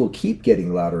 And he will keep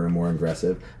getting louder and more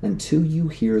aggressive until you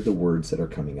hear the words that are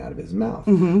coming out of his mouth.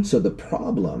 So the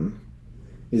problem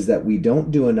is that we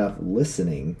don't do enough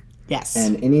listening. Yes.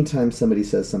 And anytime somebody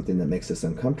says something that makes us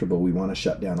uncomfortable, we want to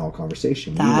shut down all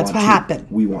conversation. That's what happened.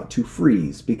 We want to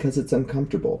freeze because it's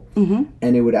uncomfortable.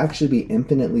 And it would actually be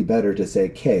infinitely better to say,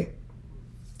 okay,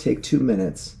 take 2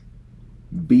 minutes,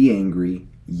 be angry,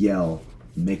 yell,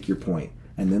 make your point,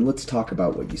 and then let's talk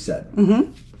about what you said.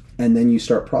 And then you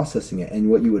start processing it. And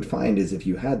what you would find is, if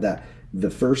you had that,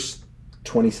 the first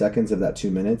 20 seconds of that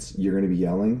 2 minutes, you're going to be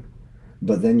yelling,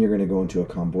 but then you're going to go into a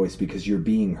calm voice because you're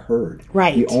being heard.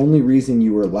 Right. The only reason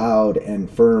you were loud and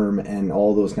firm and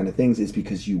all those kind of things is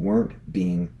because you weren't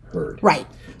being heard. Right.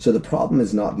 So the problem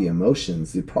is not the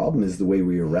emotions. The problem is the way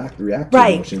we react to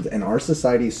emotions. And our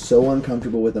society is so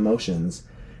uncomfortable with emotions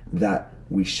that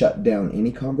we shut down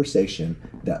any conversation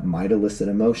that might elicit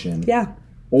emotion. Yeah.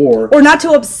 Or not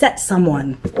to upset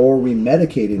someone. Or we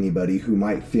medicate anybody who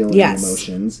might feel any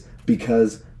emotions,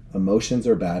 because emotions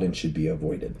are bad and should be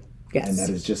avoided. Yes. And that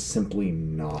is just simply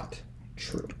not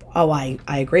true. Oh, I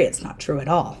agree. It's not true at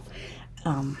all.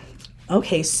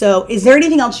 Okay, so is there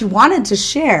anything else you wanted to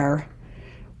share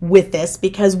with this?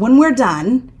 Because when we're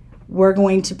done, we're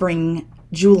going to bring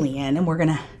Julie in, and we're going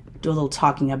to do a little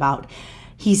talking about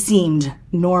He Seemed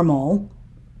Normal,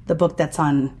 the book that's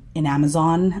in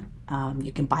Amazon.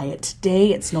 You can buy it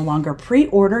today. It's no longer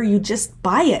pre-order. You just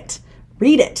buy it.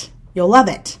 Read it. You'll love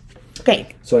it.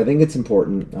 Okay. So I think it's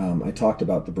important. I talked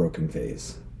about the broken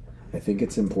phase. I think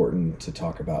it's important to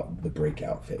talk about the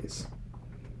breakout phase,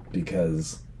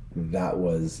 because that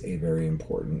was a very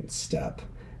important step.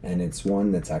 And it's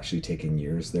one that's actually taken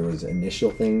years. There was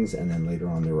initial things, and then later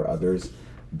on there were others.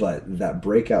 But that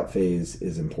breakout phase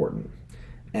is important.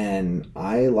 And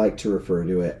I like to refer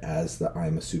to it as the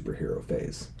I'm a superhero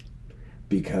phase.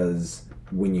 Because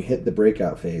when you hit the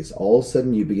breakout phase, all of a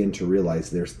sudden you begin to realize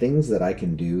there's things that I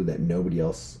can do that nobody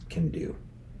else can do,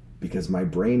 because my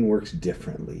brain works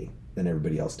differently than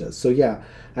everybody else does. So yeah,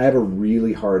 I have a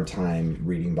really hard time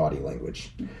reading body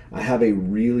language. I have a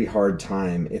really hard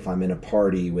time if I'm in a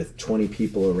party with 20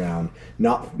 people around,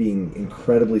 not being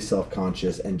incredibly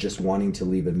self-conscious and just wanting to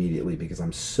leave immediately because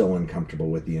I'm so uncomfortable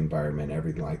with the environment,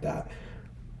 everything like that.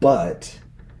 But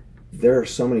there are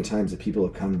so many times that people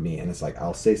have come to me and it's like,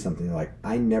 I'll say something like,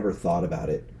 I never thought about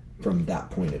it from that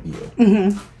point of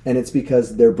view. And it's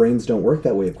because their brains don't work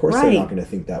that way. Of course, they're not going to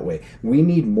think that way. We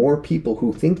need more people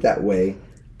who think that way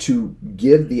to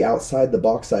give the outside the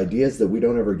box ideas that we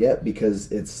don't ever get,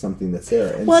 because it's something that's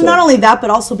there. And not only that,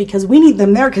 but also because we need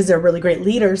them there because they're really great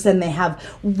leaders and they have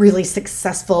really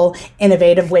successful,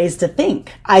 innovative ways to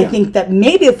think. I think that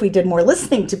maybe if we did more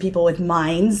listening to people with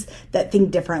minds that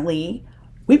think differently,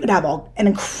 we would have an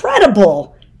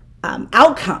incredible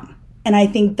outcome. And I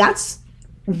think that's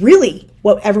really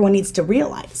what everyone needs to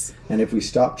realize. And if we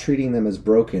stop treating them as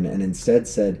broken and instead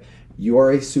said, you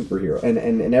are a superhero.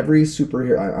 And every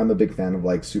superhero, I'm a big fan of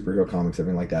like superhero comics,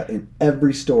 everything like that. In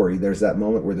every story, there's that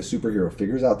moment where the superhero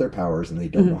figures out their powers and they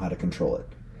don't know how to control it.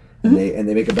 And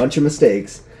they make a bunch of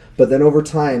mistakes, but then over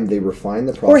time they refine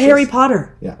the process. Or Harry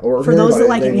Potter. Yeah. Or for those that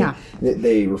like it, yeah.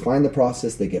 They refine the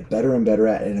process, they get better and better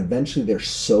at it, and eventually they're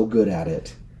so good at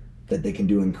it that they can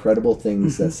do incredible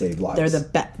things that save lives. They're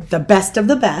the best of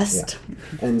the best.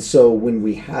 Yeah. And so when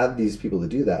we have these people to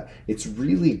do that, it's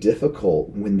really difficult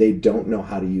when they don't know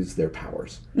how to use their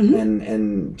powers.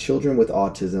 And children with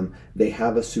autism, they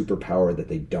have a superpower that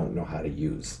they don't know how to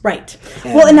use. Right.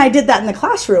 And I did that in the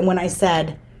classroom when I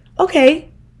said, okay,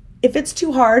 if it's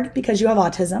too hard because you have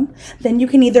autism, then you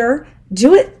can either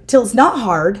do it till it's not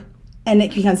hard and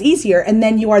it becomes easier, and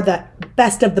then you are the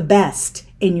best of the best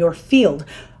in your field.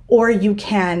 Or you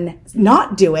can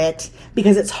not do it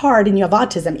because it's hard and you have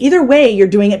autism. Either way, you're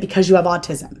doing it because you have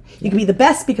autism. You can be the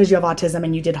best because you have autism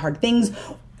and you did hard things.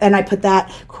 And I put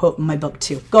that quote in my book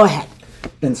too. Go ahead.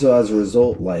 And so as a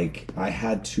result, like, I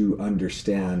had to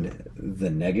understand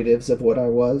the negatives of what I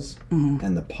was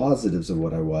and the positives of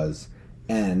what I was.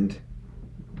 And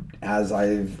as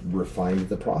I've refined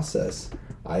the process,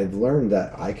 I've learned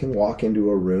that I can walk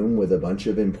into a room with a bunch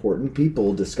of important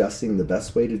people discussing the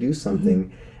best way to do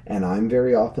something, and I'm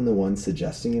very often the one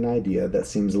suggesting an idea that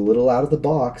seems a little out of the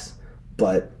box,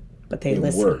 but they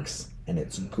listen. Works, and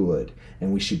it's good,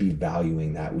 and we should be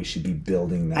valuing that. We should be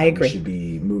building that. I agree. We should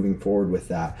be moving forward with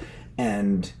that.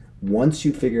 And once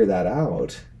you figure that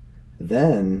out,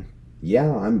 then,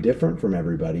 yeah, I'm different from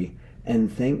everybody,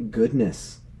 and thank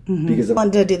goodness. Because You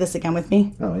want to do this again with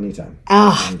me? Oh, anytime.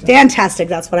 Anytime. Fantastic.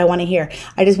 That's what I want to hear.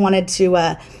 I just wanted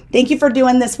to thank you for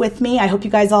doing this with me. I hope you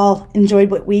guys all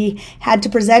enjoyed what we had to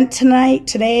present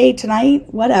tonight,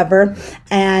 whatever.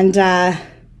 And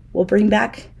we'll bring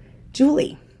back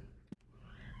Julie.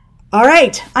 All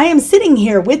right. I am sitting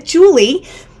here with Julie,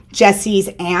 Jesse's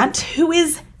aunt, who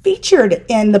is featured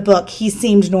in the book He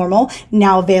Seemed Normal,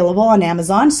 now available on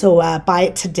Amazon. So buy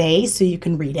it today so you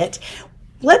can read it.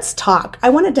 Let's talk. I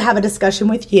wanted to have a discussion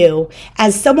with you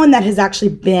as someone that has actually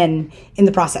been in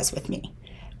the process with me.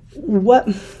 What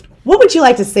would you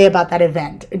like to say about that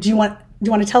event? Do you want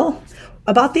to tell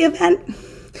about the event?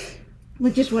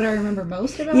 Like just what I remember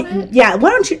most about it? Yeah. Why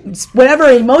don't you, whatever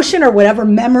emotion or whatever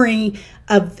memory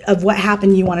of what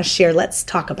happened you want to share, let's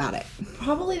talk about it.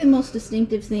 Probably the most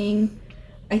distinctive thing,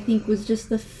 I think, was just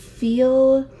the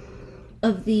feel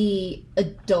of the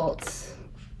adults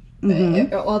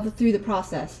all through the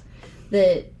process.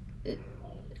 That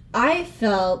I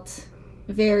felt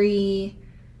I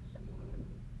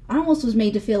almost was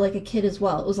made to feel like a kid as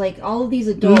well. It was like all of these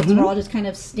adults were all just kind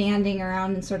of standing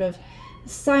around in sort of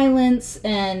silence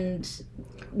and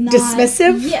not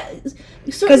dismissive. Yeah,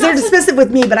 because they're dismissive with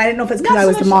me, but I didn't know if it's because I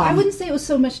was the mom. I wouldn't say it was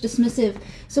so much dismissive,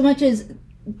 so much as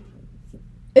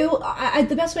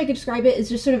the best way I could describe it is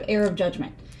just sort of air of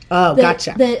judgment. Oh,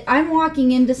 gotcha. That I'm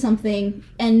walking into something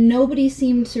and nobody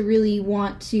seemed to really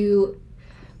want to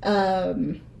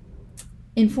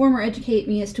inform or educate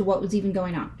me as to what was even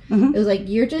going on. It was like,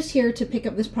 you're just here to pick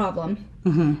up this problem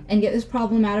and get this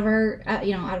problem out of our, out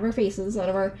of our faces,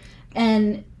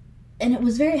 and it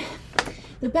was very.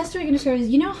 The best way I can describe it is,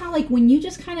 you know how like when you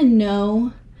just kind of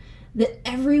know that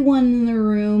everyone in the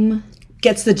room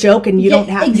gets the joke and you don't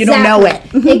know it.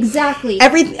 Exactly.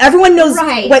 Everyone knows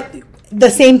right. what the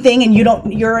same thing, and you're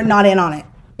not in on it.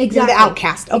 Exactly. You're the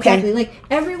outcast. Okay. Exactly. Like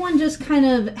everyone just kind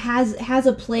of has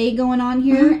a play going on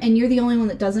here, and you're the only one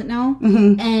that doesn't know,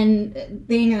 and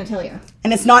they ain't gonna tell you.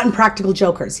 And it's not in Practical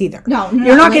Jokers either. No,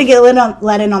 you're not going to get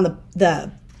let in on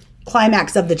the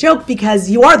climax of the joke because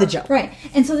you are the joke. Right.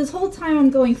 And so this whole time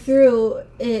I'm going through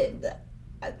it.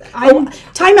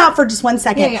 Time out for just 1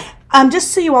 second. Yeah. Just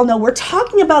so you all know, we're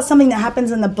talking about something that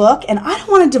happens in the book, and I don't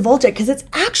want to divulge it because it's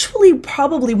actually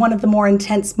probably one of the more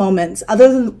intense moments,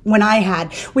 other than when I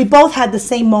had. We both had the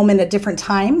same moment at different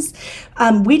times.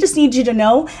 We just need you to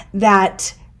know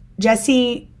that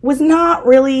Jesse was not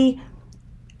really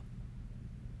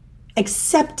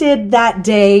accepted that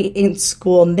day in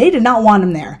school, and they did not want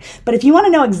him there. But if you want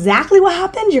to know exactly what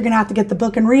happened, you're going to have to get the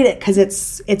book and read it because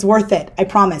it's worth it. I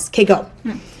promise. Okay, go.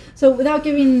 So without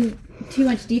giving too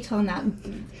much detail on that,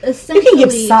 essentially, you can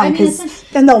give some because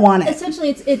then they'll want it.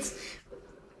 Essentially, it's.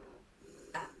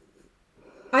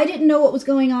 I didn't know what was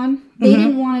going on. They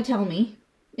didn't want to tell me.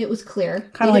 It was clear.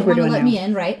 Kind of like we're doing now. They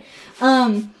didn't want to let me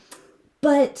in, right?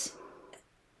 But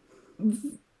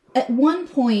at one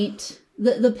point,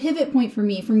 the pivot point for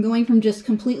me from going from just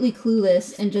completely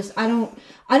clueless and just I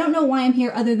don't know why I'm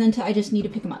here other than I just need to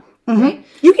pick them up. Right?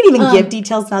 You can even give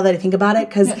details now that I think about it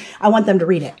because I want them to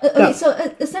read it. Okay, so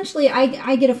essentially,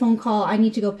 I get a phone call. I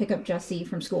need to go pick up Jesse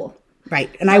from school.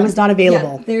 Right, and I was not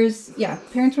available. Parents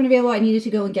weren't available. I needed to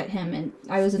go and get him, and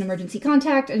I was an emergency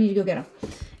contact. I needed to go get him,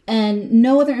 and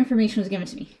no other information was given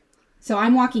to me. So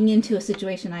I'm walking into a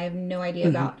situation I have no idea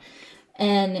about,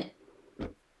 and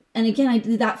and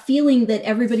again, that feeling that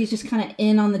everybody's just kind of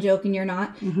in on the joke and you're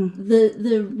not.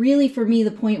 The really, for me,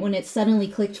 the point when it suddenly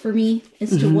clicked for me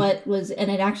as to what was, and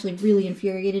it actually really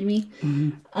infuriated me,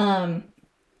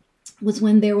 was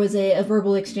when there was a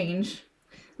verbal exchange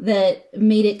that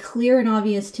made it clear and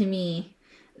obvious to me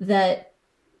that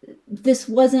this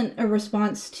wasn't a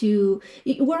response to,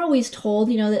 we're always told,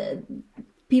 that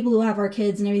people who have our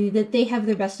kids and everything, that they have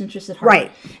their best interests at heart.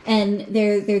 Right. And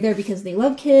they're there because they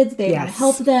love kids, they want to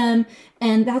help them.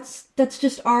 And that's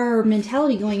just our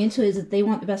mentality going into it, is that they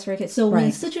want the best for our kids. So when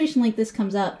a situation like this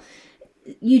comes up,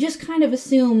 you just kind of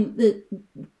assume that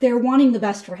they're wanting the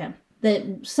best for him.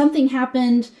 That something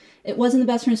happened, it wasn't the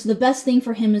best for him, so the best thing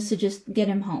for him is to just get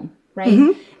him home,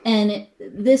 right? And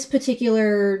this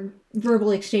particular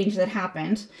verbal exchange that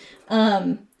happened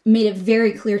made it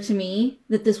very clear to me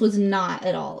that this was not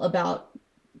at all about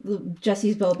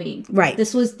Jesse's well-being. Right.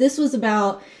 This was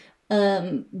about,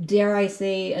 dare I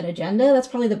say, an agenda. That's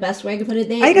probably the best way I could put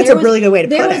it. I think that's a really good way to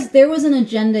put it. There was an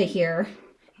agenda here,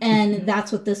 and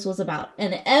that's what this was about.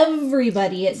 And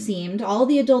everybody, it seemed, all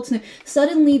the adults,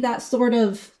 suddenly that sort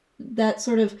of,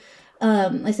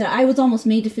 I said, I was almost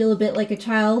made to feel a bit like a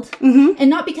child. And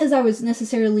not because I was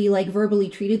necessarily like verbally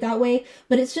treated that way,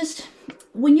 but it's just,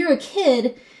 when you're a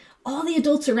kid, all the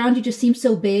adults around you just seem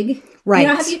so big. Right.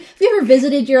 Have you ever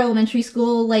visited your elementary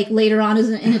school, like later on as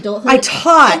in adulthood? I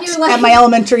taught at my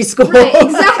elementary school. Right,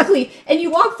 exactly. And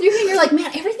you walk through here and you're like,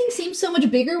 man, everything seems so much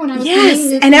bigger when I was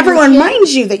Yes, and everyone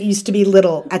reminds you that you used to be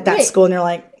little at that school, and you're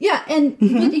like... Yeah, and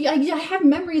I have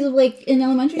memories of, like, in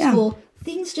elementary school,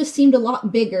 things just seemed a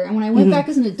lot bigger. And when I went back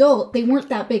as an adult, they weren't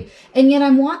that big. And yet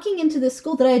I'm walking into this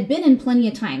school that I had been in plenty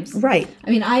of times. Right. I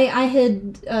mean, I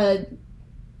had...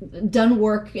 done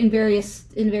work in various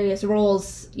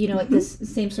roles, at this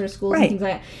same sort of schools and things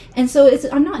like that. And so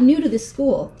I'm not new to this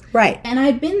school. Right. And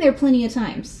I've been there plenty of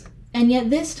times. And yet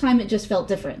this time it just felt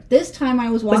different. This time I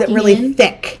was walking in. Was it really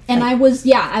thick? And I was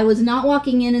not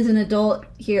walking in as an adult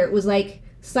here. It was like,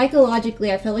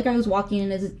 psychologically, I felt like I was walking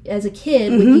in as a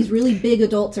kid with these really big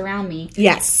adults around me.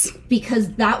 Yes.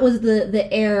 Because that was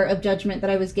the air of judgment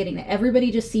that I was getting. That everybody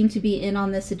just seemed to be in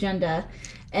on this agenda.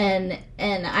 And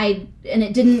I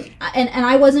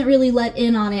wasn't really let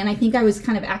in on it, and I think I was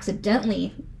kind of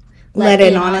accidentally let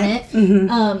in on it.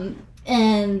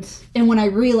 And when I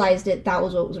realized it, that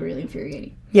was what was really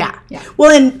infuriating. Yeah.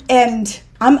 Well, and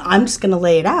I'm just going to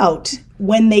lay it out.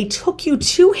 When they took you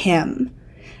to him,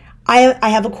 I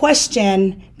have a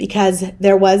question, because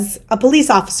there was a police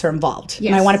officer involved.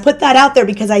 Yes. And I want to put that out there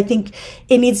because I think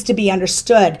it needs to be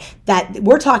understood that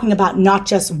we're talking about not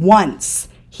just once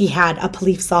he had a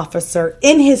police officer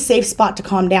in his safe spot to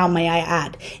calm down, may I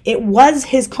add. It was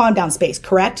his calm down space,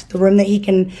 correct? The room that he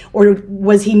can, or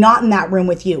was he not in that room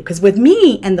with you? Because with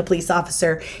me and the police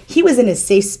officer, he was in his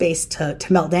safe space to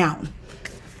melt down.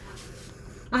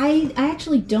 I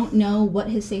actually don't know what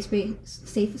his safe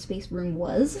space room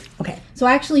was. Okay. So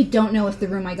I actually don't know if the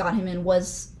room I got him in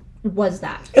was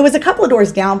that. It was a couple of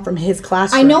doors down from his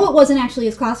classroom. I know it wasn't actually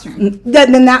his classroom.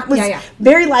 Then that was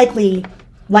very likely...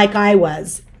 like I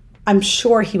was, I'm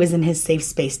sure he was in his safe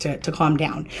space to calm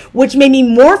down, which made me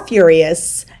more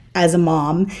furious as a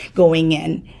mom going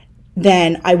in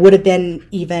than I would have been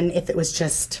even if it was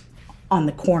just on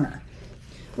the corner.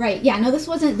 Right. Yeah. No, this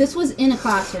was in a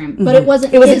classroom, but it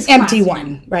wasn't. It was his an empty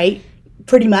classroom. one, right?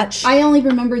 Pretty much. I only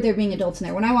remember there being adults in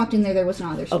there. When I walked in there was no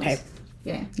other students.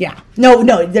 Okay. Yeah. No,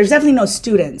 there's definitely no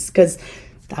students, because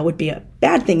that would be a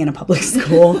bad thing in a public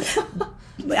school.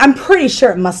 I'm pretty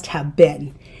sure it must have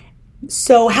been.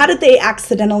 So how did they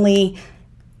accidentally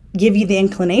give you the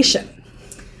inclination?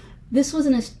 This was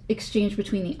an exchange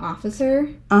between the officer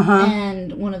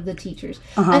and one of the teachers.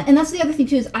 And that's the other thing,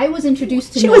 too, is I was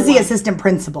introduced to She was the assistant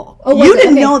principal. Oh, you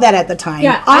didn't know that at the time.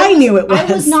 Yeah, I knew it was. I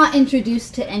was not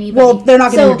introduced to anybody. Well, they're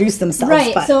not going to introduce themselves.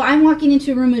 Right, but. So I'm walking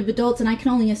into a room of adults, and I can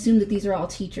only assume that these are all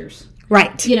teachers.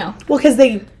 Right. Well, because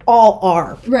they all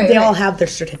are. Right. They all have their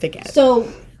certificate. So...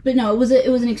 But no, it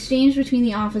was an exchange between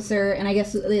the officer and I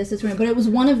guess the assistant, but it was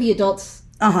one of the adults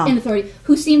in authority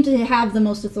who seemed to have the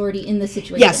most authority in this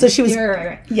situation. Yeah, so she was...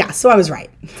 Right. Yeah, so I was right.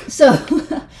 So,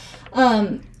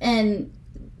 and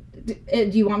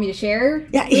do you want me to share?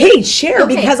 Yeah, hey, share,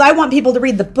 because I want people to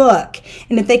read the book.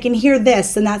 And if they can hear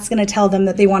this, then that's going to tell them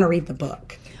that they want to read the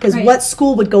book. Because what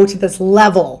school would go to this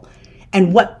level?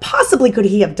 And what possibly could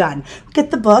he have done? Get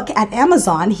the book at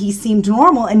Amazon. He seemed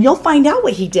normal, and you'll find out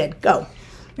what he did. Go.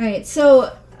 Right.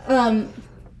 So,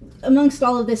 amongst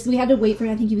all of this, we had to wait for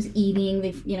him. I think he was eating.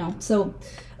 So,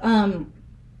 by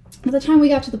the time we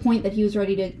got to the point that he was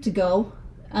ready to go,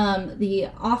 the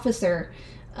officer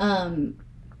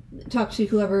talked to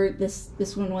whoever this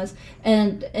one was,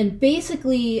 and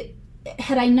basically,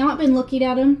 had I not been looking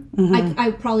at him,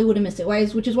 I probably would have missed it.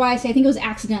 Which is why I say I think it was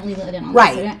accidentally let in on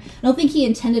right. this. I don't think he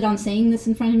intended on saying this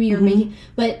in front of me or making,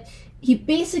 but he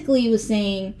basically was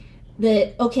saying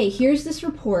that, okay, here's this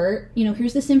report,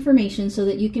 here's this information so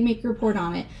that you can make a report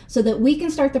on it, so that we can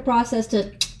start the process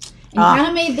to. And kind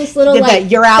of made this little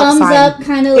you're out thumbs sign. Up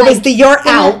kind of it was the you're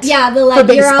out. Yeah,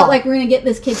 the you're out, like we're gonna get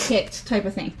this kid kicked type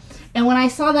of thing. And when I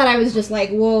saw that, I was just like,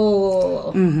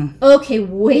 whoa, okay,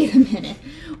 wait a minute,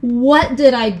 what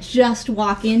did I just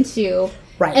walk into?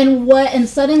 Right. And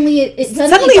suddenly it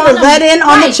suddenly we're let in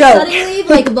on the joke. Suddenly,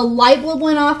 like the light bulb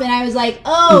went off, and I was like,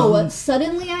 oh,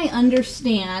 suddenly I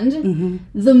understand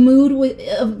the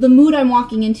mood I'm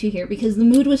walking into here, because the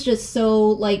mood was just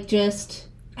so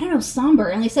I don't know, somber,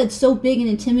 and they said so big and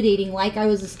intimidating, like I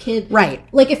was this kid. Right.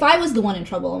 Like if I was the one in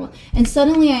trouble. And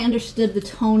suddenly I understood the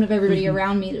tone of everybody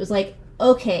around me. It was like,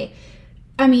 okay,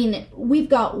 I mean, we've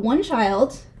got one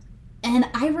child, and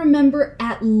I remember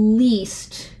at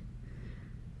least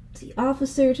the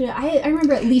officer I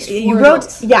remember at least 4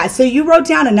 adults. Yeah, so you wrote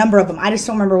down a number of them. I just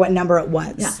don't remember what number it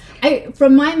was. Yeah.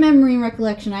 From my memory and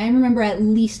recollection, I remember at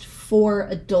least 4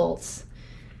 adults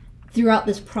throughout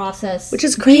this process, which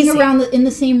is crazy, being around in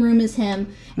the same room as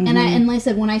him. And like I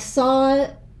said, when I saw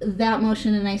that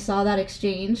motion and I saw that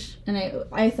exchange, and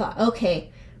I thought,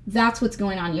 okay, that's what's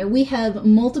going on here. We have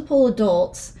multiple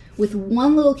adults with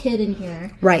one little kid in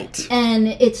here, right? And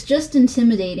it's just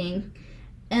intimidating.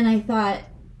 And I thought,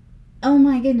 oh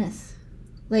my goodness,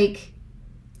 like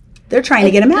they're trying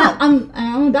to get him out.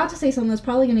 I'm about to say something that's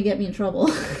probably going to get me in trouble.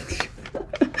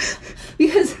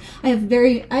 Because I have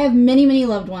many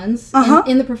loved ones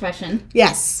in the profession.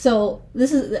 Yes. So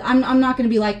I'm not going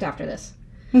to be liked after this.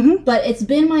 But it's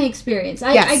been my experience.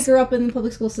 I grew up in the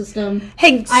public school system.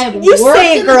 Hey, I have you worked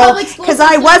say it, in girl, the public school because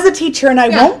system. I was a teacher and I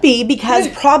won't be, because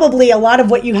probably a lot of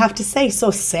what you have to say.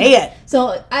 So say it.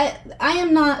 So I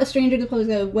am not a stranger to the public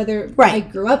school. Whether I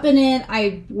grew up in it,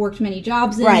 I worked many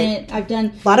jobs in it. I've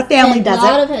done a lot of family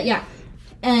does it. Yeah,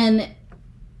 and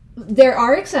there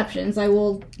are exceptions. I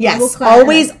will. Yes,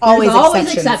 always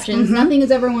exceptions. Exceptions. Nothing is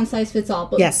ever one size fits all.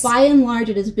 But by and large,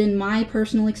 it has been my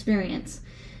personal experience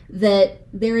that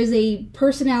there is a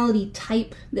personality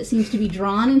type that seems to be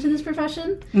drawn into this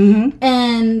profession.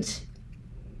 And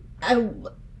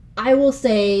I will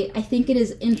say, I think it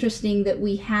is interesting that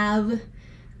we have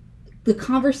the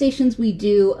conversations we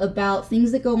do about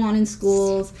things that go on in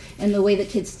schools and the way that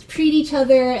kids treat each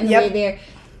other and the way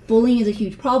bullying is a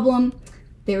huge problem.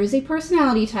 There is a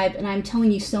personality type, and I'm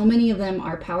telling you, so many of them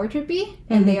are power trippy,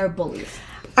 and they are bullies.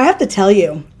 I have to tell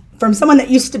you, from someone that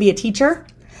used to be a teacher,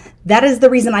 that is the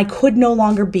reason I could no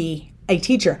longer be a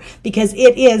teacher, because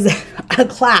it is a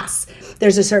class.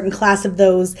 There's a certain class of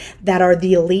those that are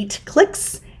the elite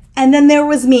cliques. And then there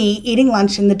was me eating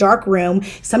lunch in the dark room,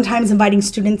 sometimes inviting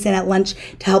students in at lunch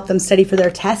to help them study for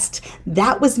their test.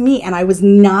 That was me. And I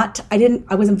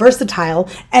wasn't versatile.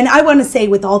 And I want to say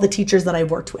with all the teachers that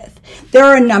I've worked with, there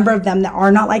are a number of them that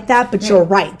are not like that, but you're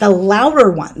right. The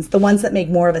louder ones, the ones that make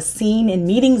more of a scene in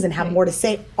meetings and have more to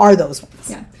say, are those ones.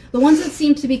 Yeah. The ones that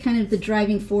seem to be kind of the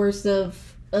driving force of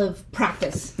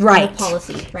practice, of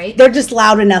policy, right? They're just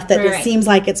loud enough that it seems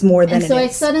like it's more than it is. And so I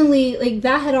suddenly,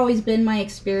 that had always been my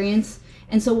experience.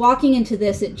 And so walking into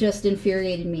this, it just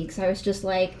infuriated me, because I was just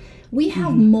like, we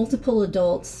have multiple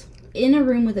adults in a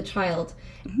room with a child.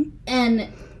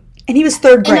 And he was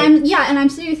 3rd grade. And I'm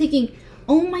sitting here thinking,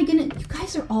 oh my goodness, you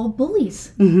guys are all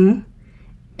bullies. And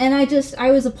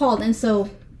I was appalled. And so...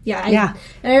 I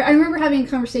remember having a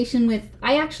conversation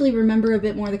I actually remember a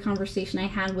bit more of the conversation I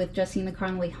had with Jesse in the car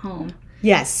on the way home.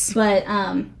 Yes. But,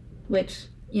 which,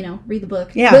 read the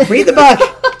book. Yeah, read the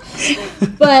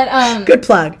book. But, good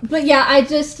plug. But yeah,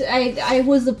 I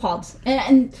was appalled.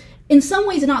 And in some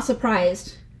ways not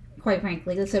surprised, quite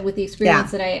frankly, like I said, with the experience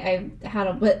that I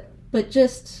had, but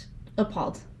just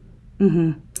appalled.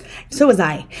 So was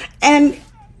I. And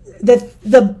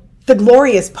the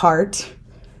glorious part...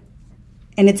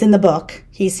 and it's in the book,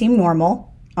 He Seemed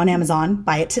Normal, on Amazon.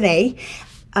 Buy it today.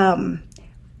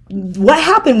 What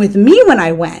happened with me when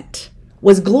I went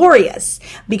was glorious,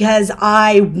 because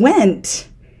I went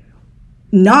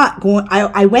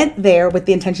I went there with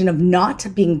the intention of not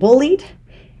being bullied,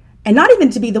 and not even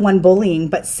to be the one bullying,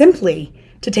 but simply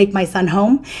to take my son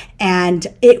home. And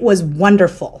it was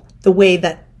wonderful the way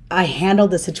that I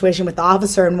handled the situation with the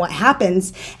officer and what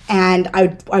happens. And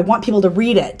I want people to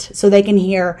read it so they can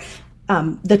hear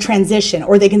the transition,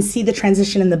 or they can see the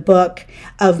transition in the book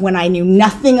of when I knew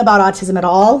nothing about autism at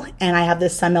all, and I have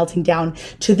this son melting down,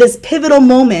 to this pivotal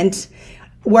moment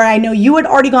where I know you had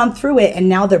already gone through it, and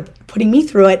now they're putting me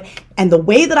through it. And the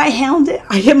way that I handled it,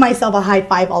 I give myself a high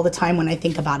five all the time when I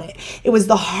think about it. It was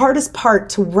the hardest part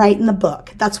to write in the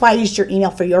book. That's why I used your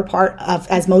email for your part of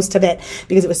as most of it,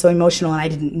 because it was so emotional and I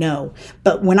didn't know.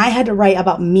 But when I had to write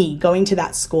about me going to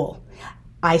that school,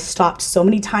 I stopped so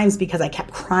many times because I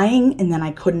kept crying and then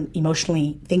I couldn't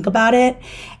emotionally think about it.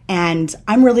 And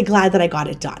I'm really glad that I got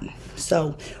it done.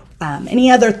 So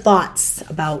any other thoughts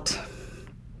about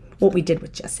what we did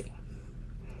with Jesse?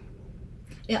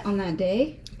 Yeah, on that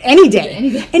day? Any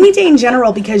day in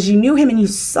general, because you knew him and you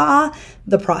saw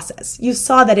the process. You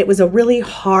saw that it was a really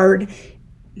hard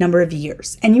number of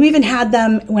years. And you even had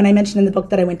them, when I mentioned in the book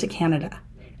that I went to Canada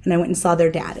and I went and saw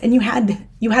their dad, and you had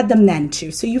them then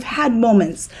too. So you've had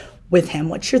moments with him.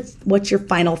 What's your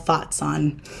final thoughts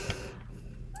on?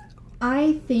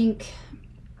 I think,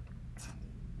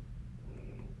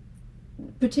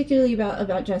 particularly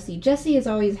about Jesse. Jesse has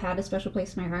always had a special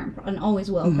place in my heart and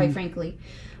always will, quite frankly.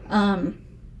 And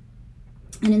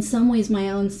in some ways,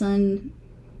 my own son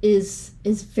is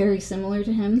very similar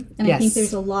to him. And I think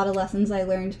there's a lot of lessons I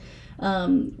learned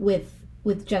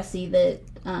with Jesse that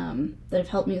have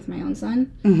helped me with my own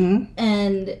son.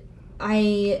 And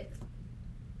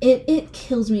it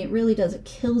kills me. It really does. It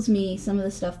kills me, some of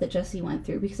the stuff that Jesse went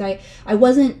through, because I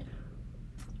wasn't,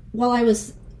 while I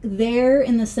was there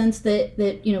in the sense that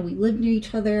we lived near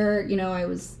each other, I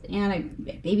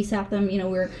babysat them,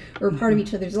 we're part of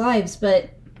each other's lives, but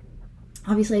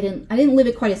obviously I didn't live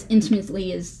it quite as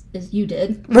intimately as you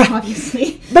did, right.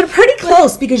 Obviously. But pretty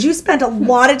close, because you spent a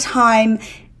lot of time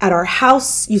at our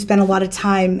house. You spent a lot of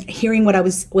time hearing what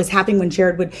was happening when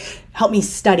Jared would help me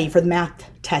study for the math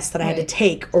test that I had to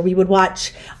take, or we would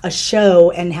watch a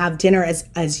show and have dinner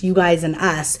as you guys and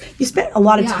us. You spent a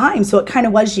lot of time, so it kind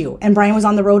of was you. And Brian was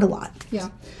on the road a lot. Yeah.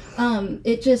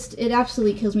 It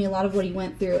absolutely kills me, a lot of what he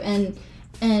went through. And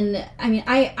I mean,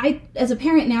 I as a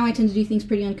parent now, I tend to do things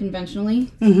pretty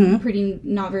unconventionally, pretty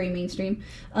not very mainstream.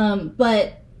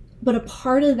 But a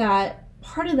part of that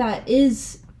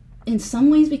is in some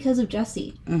ways because of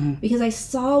Jesse, because I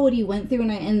saw what he went through,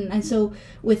 and so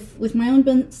with my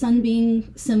own son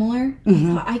being similar,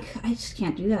 I just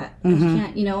can't do that. I just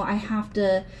can't, I have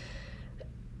to,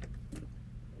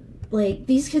 like,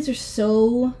 these kids are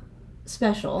so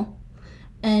special,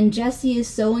 and Jesse is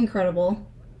so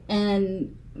incredible,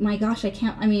 and my gosh, it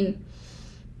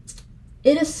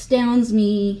astounds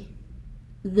me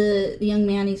the young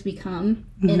man he's become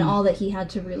and all that he had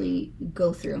to really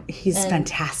go through. He's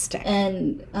fantastic.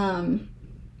 And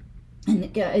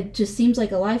it just seems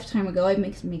like a lifetime ago. It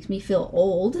makes me feel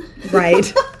old.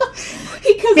 Right.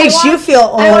 Because makes you feel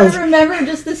old. I want to remember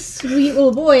just this sweet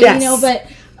little boy,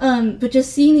 but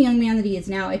just seeing the young man that he is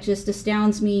now, it just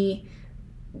astounds me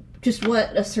just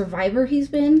what a survivor he's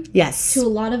been. Yes. To a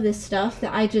lot of this stuff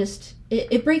that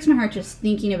it breaks my heart just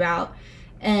thinking about.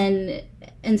 And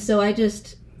so I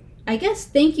guess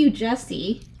thank you,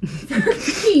 Jesse,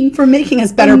 for making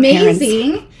us better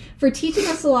amazing parents. For teaching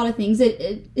us a lot of things.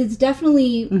 It's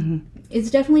definitely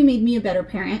made me a better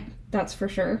parent. That's for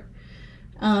sure.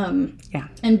 And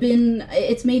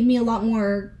it's made me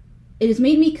it has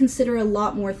made me consider a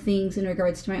lot more things in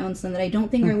regards to my own son that I don't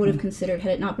think I would have considered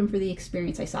had it not been for the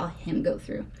experience I saw him go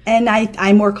through. And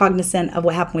I'm more cognizant of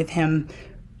what happened with him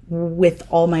with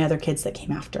all my other kids that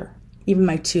came after. Even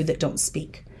my two that don't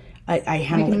speak. I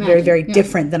handled it very, very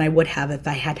different than I would have if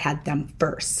I had them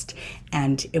first.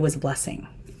 And it was a blessing.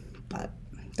 But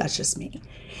that's just me.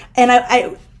 And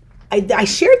I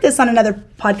shared this on another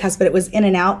podcast, but it was in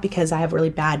and out because I have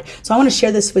really bad. So I want to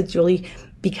share this with Julie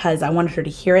because I wanted her to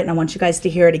hear it. And I want you guys to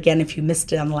hear it again if you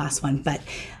missed it on the last one. But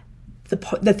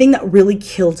the thing that really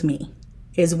killed me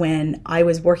is when I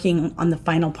was working on the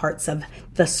final parts of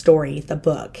the story, the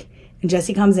book. And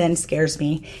Jesse comes in, scares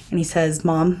me, and he says,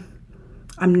 Mom,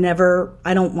 I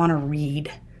don't want to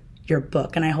read your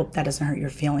book, and I hope that doesn't hurt your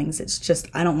feelings. It's just,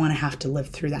 I don't want to have to live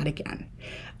through that again.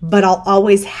 But I'll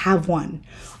always have one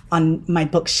on my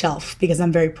bookshelf because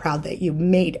I'm very proud that you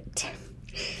made it.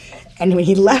 And when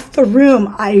he left the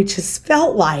room, I just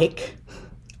felt like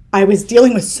I was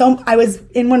dealing with I was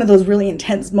in one of those really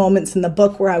intense moments in the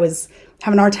book where I was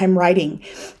having a hard time writing.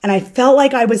 And I felt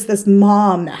like I was this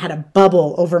mom that had a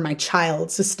bubble over my child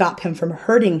to stop him from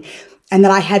hurting, and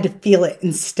that I had to feel it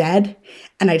instead.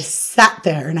 And I just sat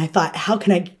there and I thought, how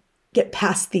can I get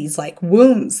past these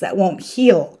wounds that won't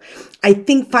heal? I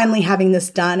think finally having this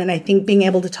done, and I think being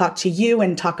able to talk to you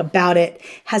and talk about it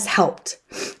has helped.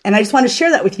 And I just want to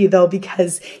share that with you though,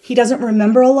 because he doesn't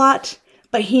remember a lot,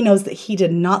 but he knows that he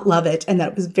did not love it and that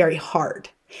it was very hard.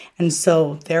 And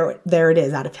so there it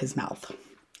is out of his mouth.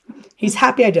 He's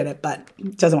happy I did it, but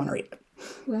doesn't want to read it.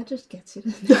 Well, that just gets you.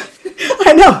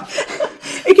 I know.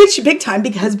 It gets you big time,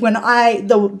 because when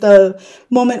the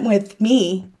moment with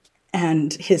me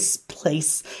and his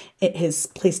place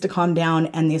to calm down,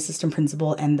 and the assistant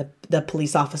principal and the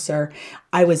police officer,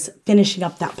 I was finishing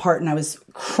up that part and I was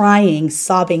crying,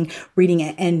 sobbing, reading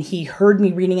it. And he heard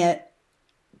me reading it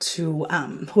to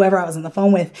whoever I was on the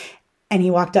phone with. And he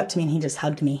walked up to me and he just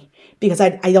hugged me, because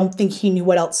I don't think he knew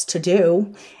what else to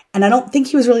do. And I don't think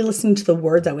he was really listening to the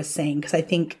words I was saying, because I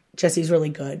think Jesse's really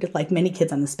good, like many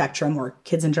kids on the spectrum or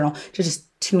kids in general, to just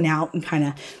tune out and kind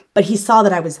of, but he saw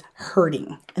that I was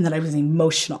hurting and that I was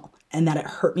emotional and that it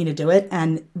hurt me to do it.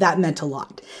 And that meant a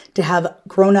lot, to have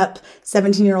grown up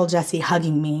 17-year-old Jesse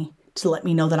hugging me to let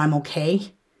me know that I'm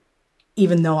okay,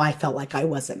 even though I felt like I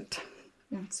wasn't.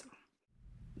 Yeah. So,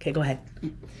 okay, go ahead.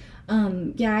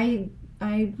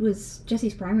 I was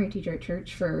Jesse's primary teacher at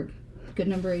church for a good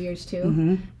number of years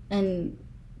too. And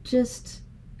just,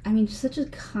 such a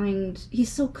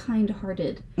he's so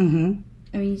kind-hearted. I mean,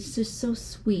 he's just so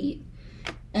sweet.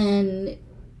 And,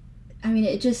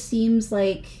 it just seems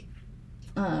like,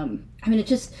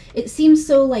 it seems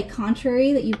so, like,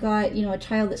 contrary that you've got, a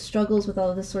child that struggles with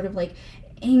all of this sort of, like,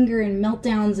 anger and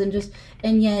meltdowns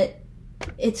and yet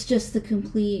it's just the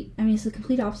complete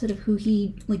opposite of who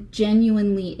he, like,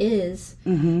 genuinely is.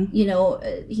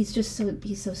 He's so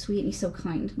sweet and he's so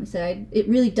kind. I said, it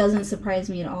really doesn't surprise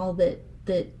me at all that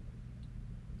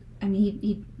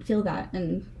he'd feel that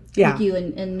and thank you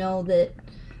and know that,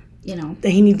 that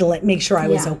he needed to make sure I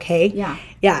was okay.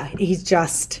 Yeah. He's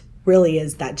just really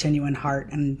is that genuine heart.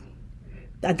 And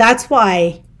that's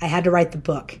why I had to write the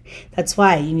book. That's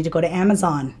why you need to go to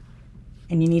Amazon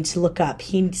and you need to look up.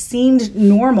 He seemed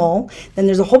normal. Then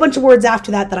there's a whole bunch of words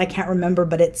after that I can't remember,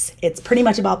 but it's pretty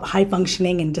much about high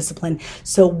functioning and discipline.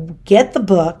 So get the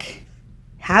book,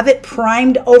 have it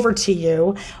primed over to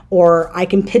you, or I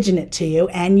can pigeon it to you,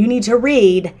 and you need to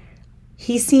read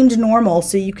He Seemed Normal,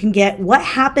 so you can get what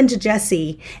happened to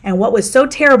Jesse and what was so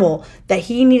terrible that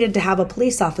he needed to have a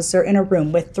police officer in a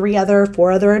room with 4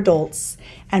 other adults,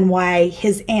 and why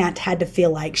his aunt had to feel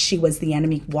like she was the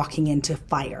enemy walking into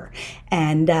fire.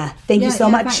 And thank you so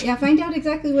much. Find out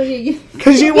exactly what it,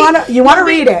 because you want to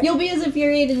read it. You'll be as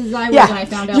infuriated as I was when I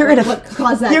found out what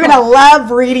caused that. You're gonna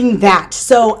love reading that.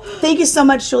 So thank you so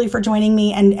much, Julie, for joining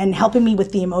me and helping me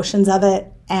with the emotions of it.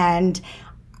 And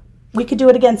we could do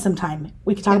it again sometime.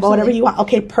 We could talk about whatever you want.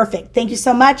 Okay, perfect. Thank you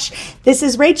so much. This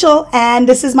is Rachel, and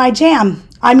this is my jam.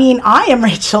 I am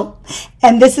Rachel,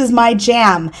 and this is my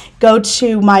jam. Go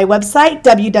to my website,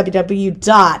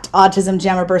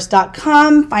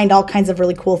 www.autismjammerburst.com. Find all kinds of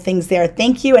really cool things there.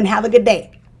 Thank you, and have a good day.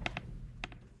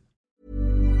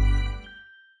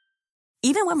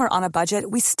 Even when we're on a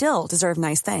budget, we still deserve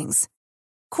nice things.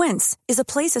 Quince is a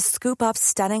place to scoop up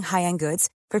stunning high-end goods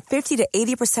for 50 to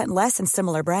 80% less than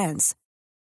similar brands.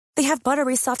 They have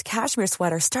buttery soft cashmere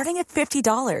sweaters starting at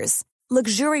 $50,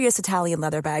 luxurious Italian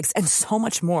leather bags, and so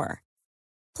much more.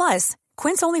 Plus,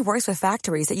 Quince only works with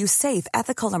factories that use safe,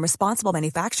 ethical, and responsible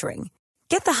manufacturing.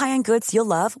 Get the high-end goods you'll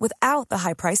love without the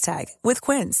high price tag with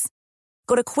Quince.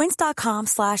 Go to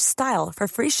quince.com/style for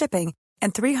free shipping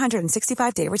and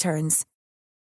 365-day returns.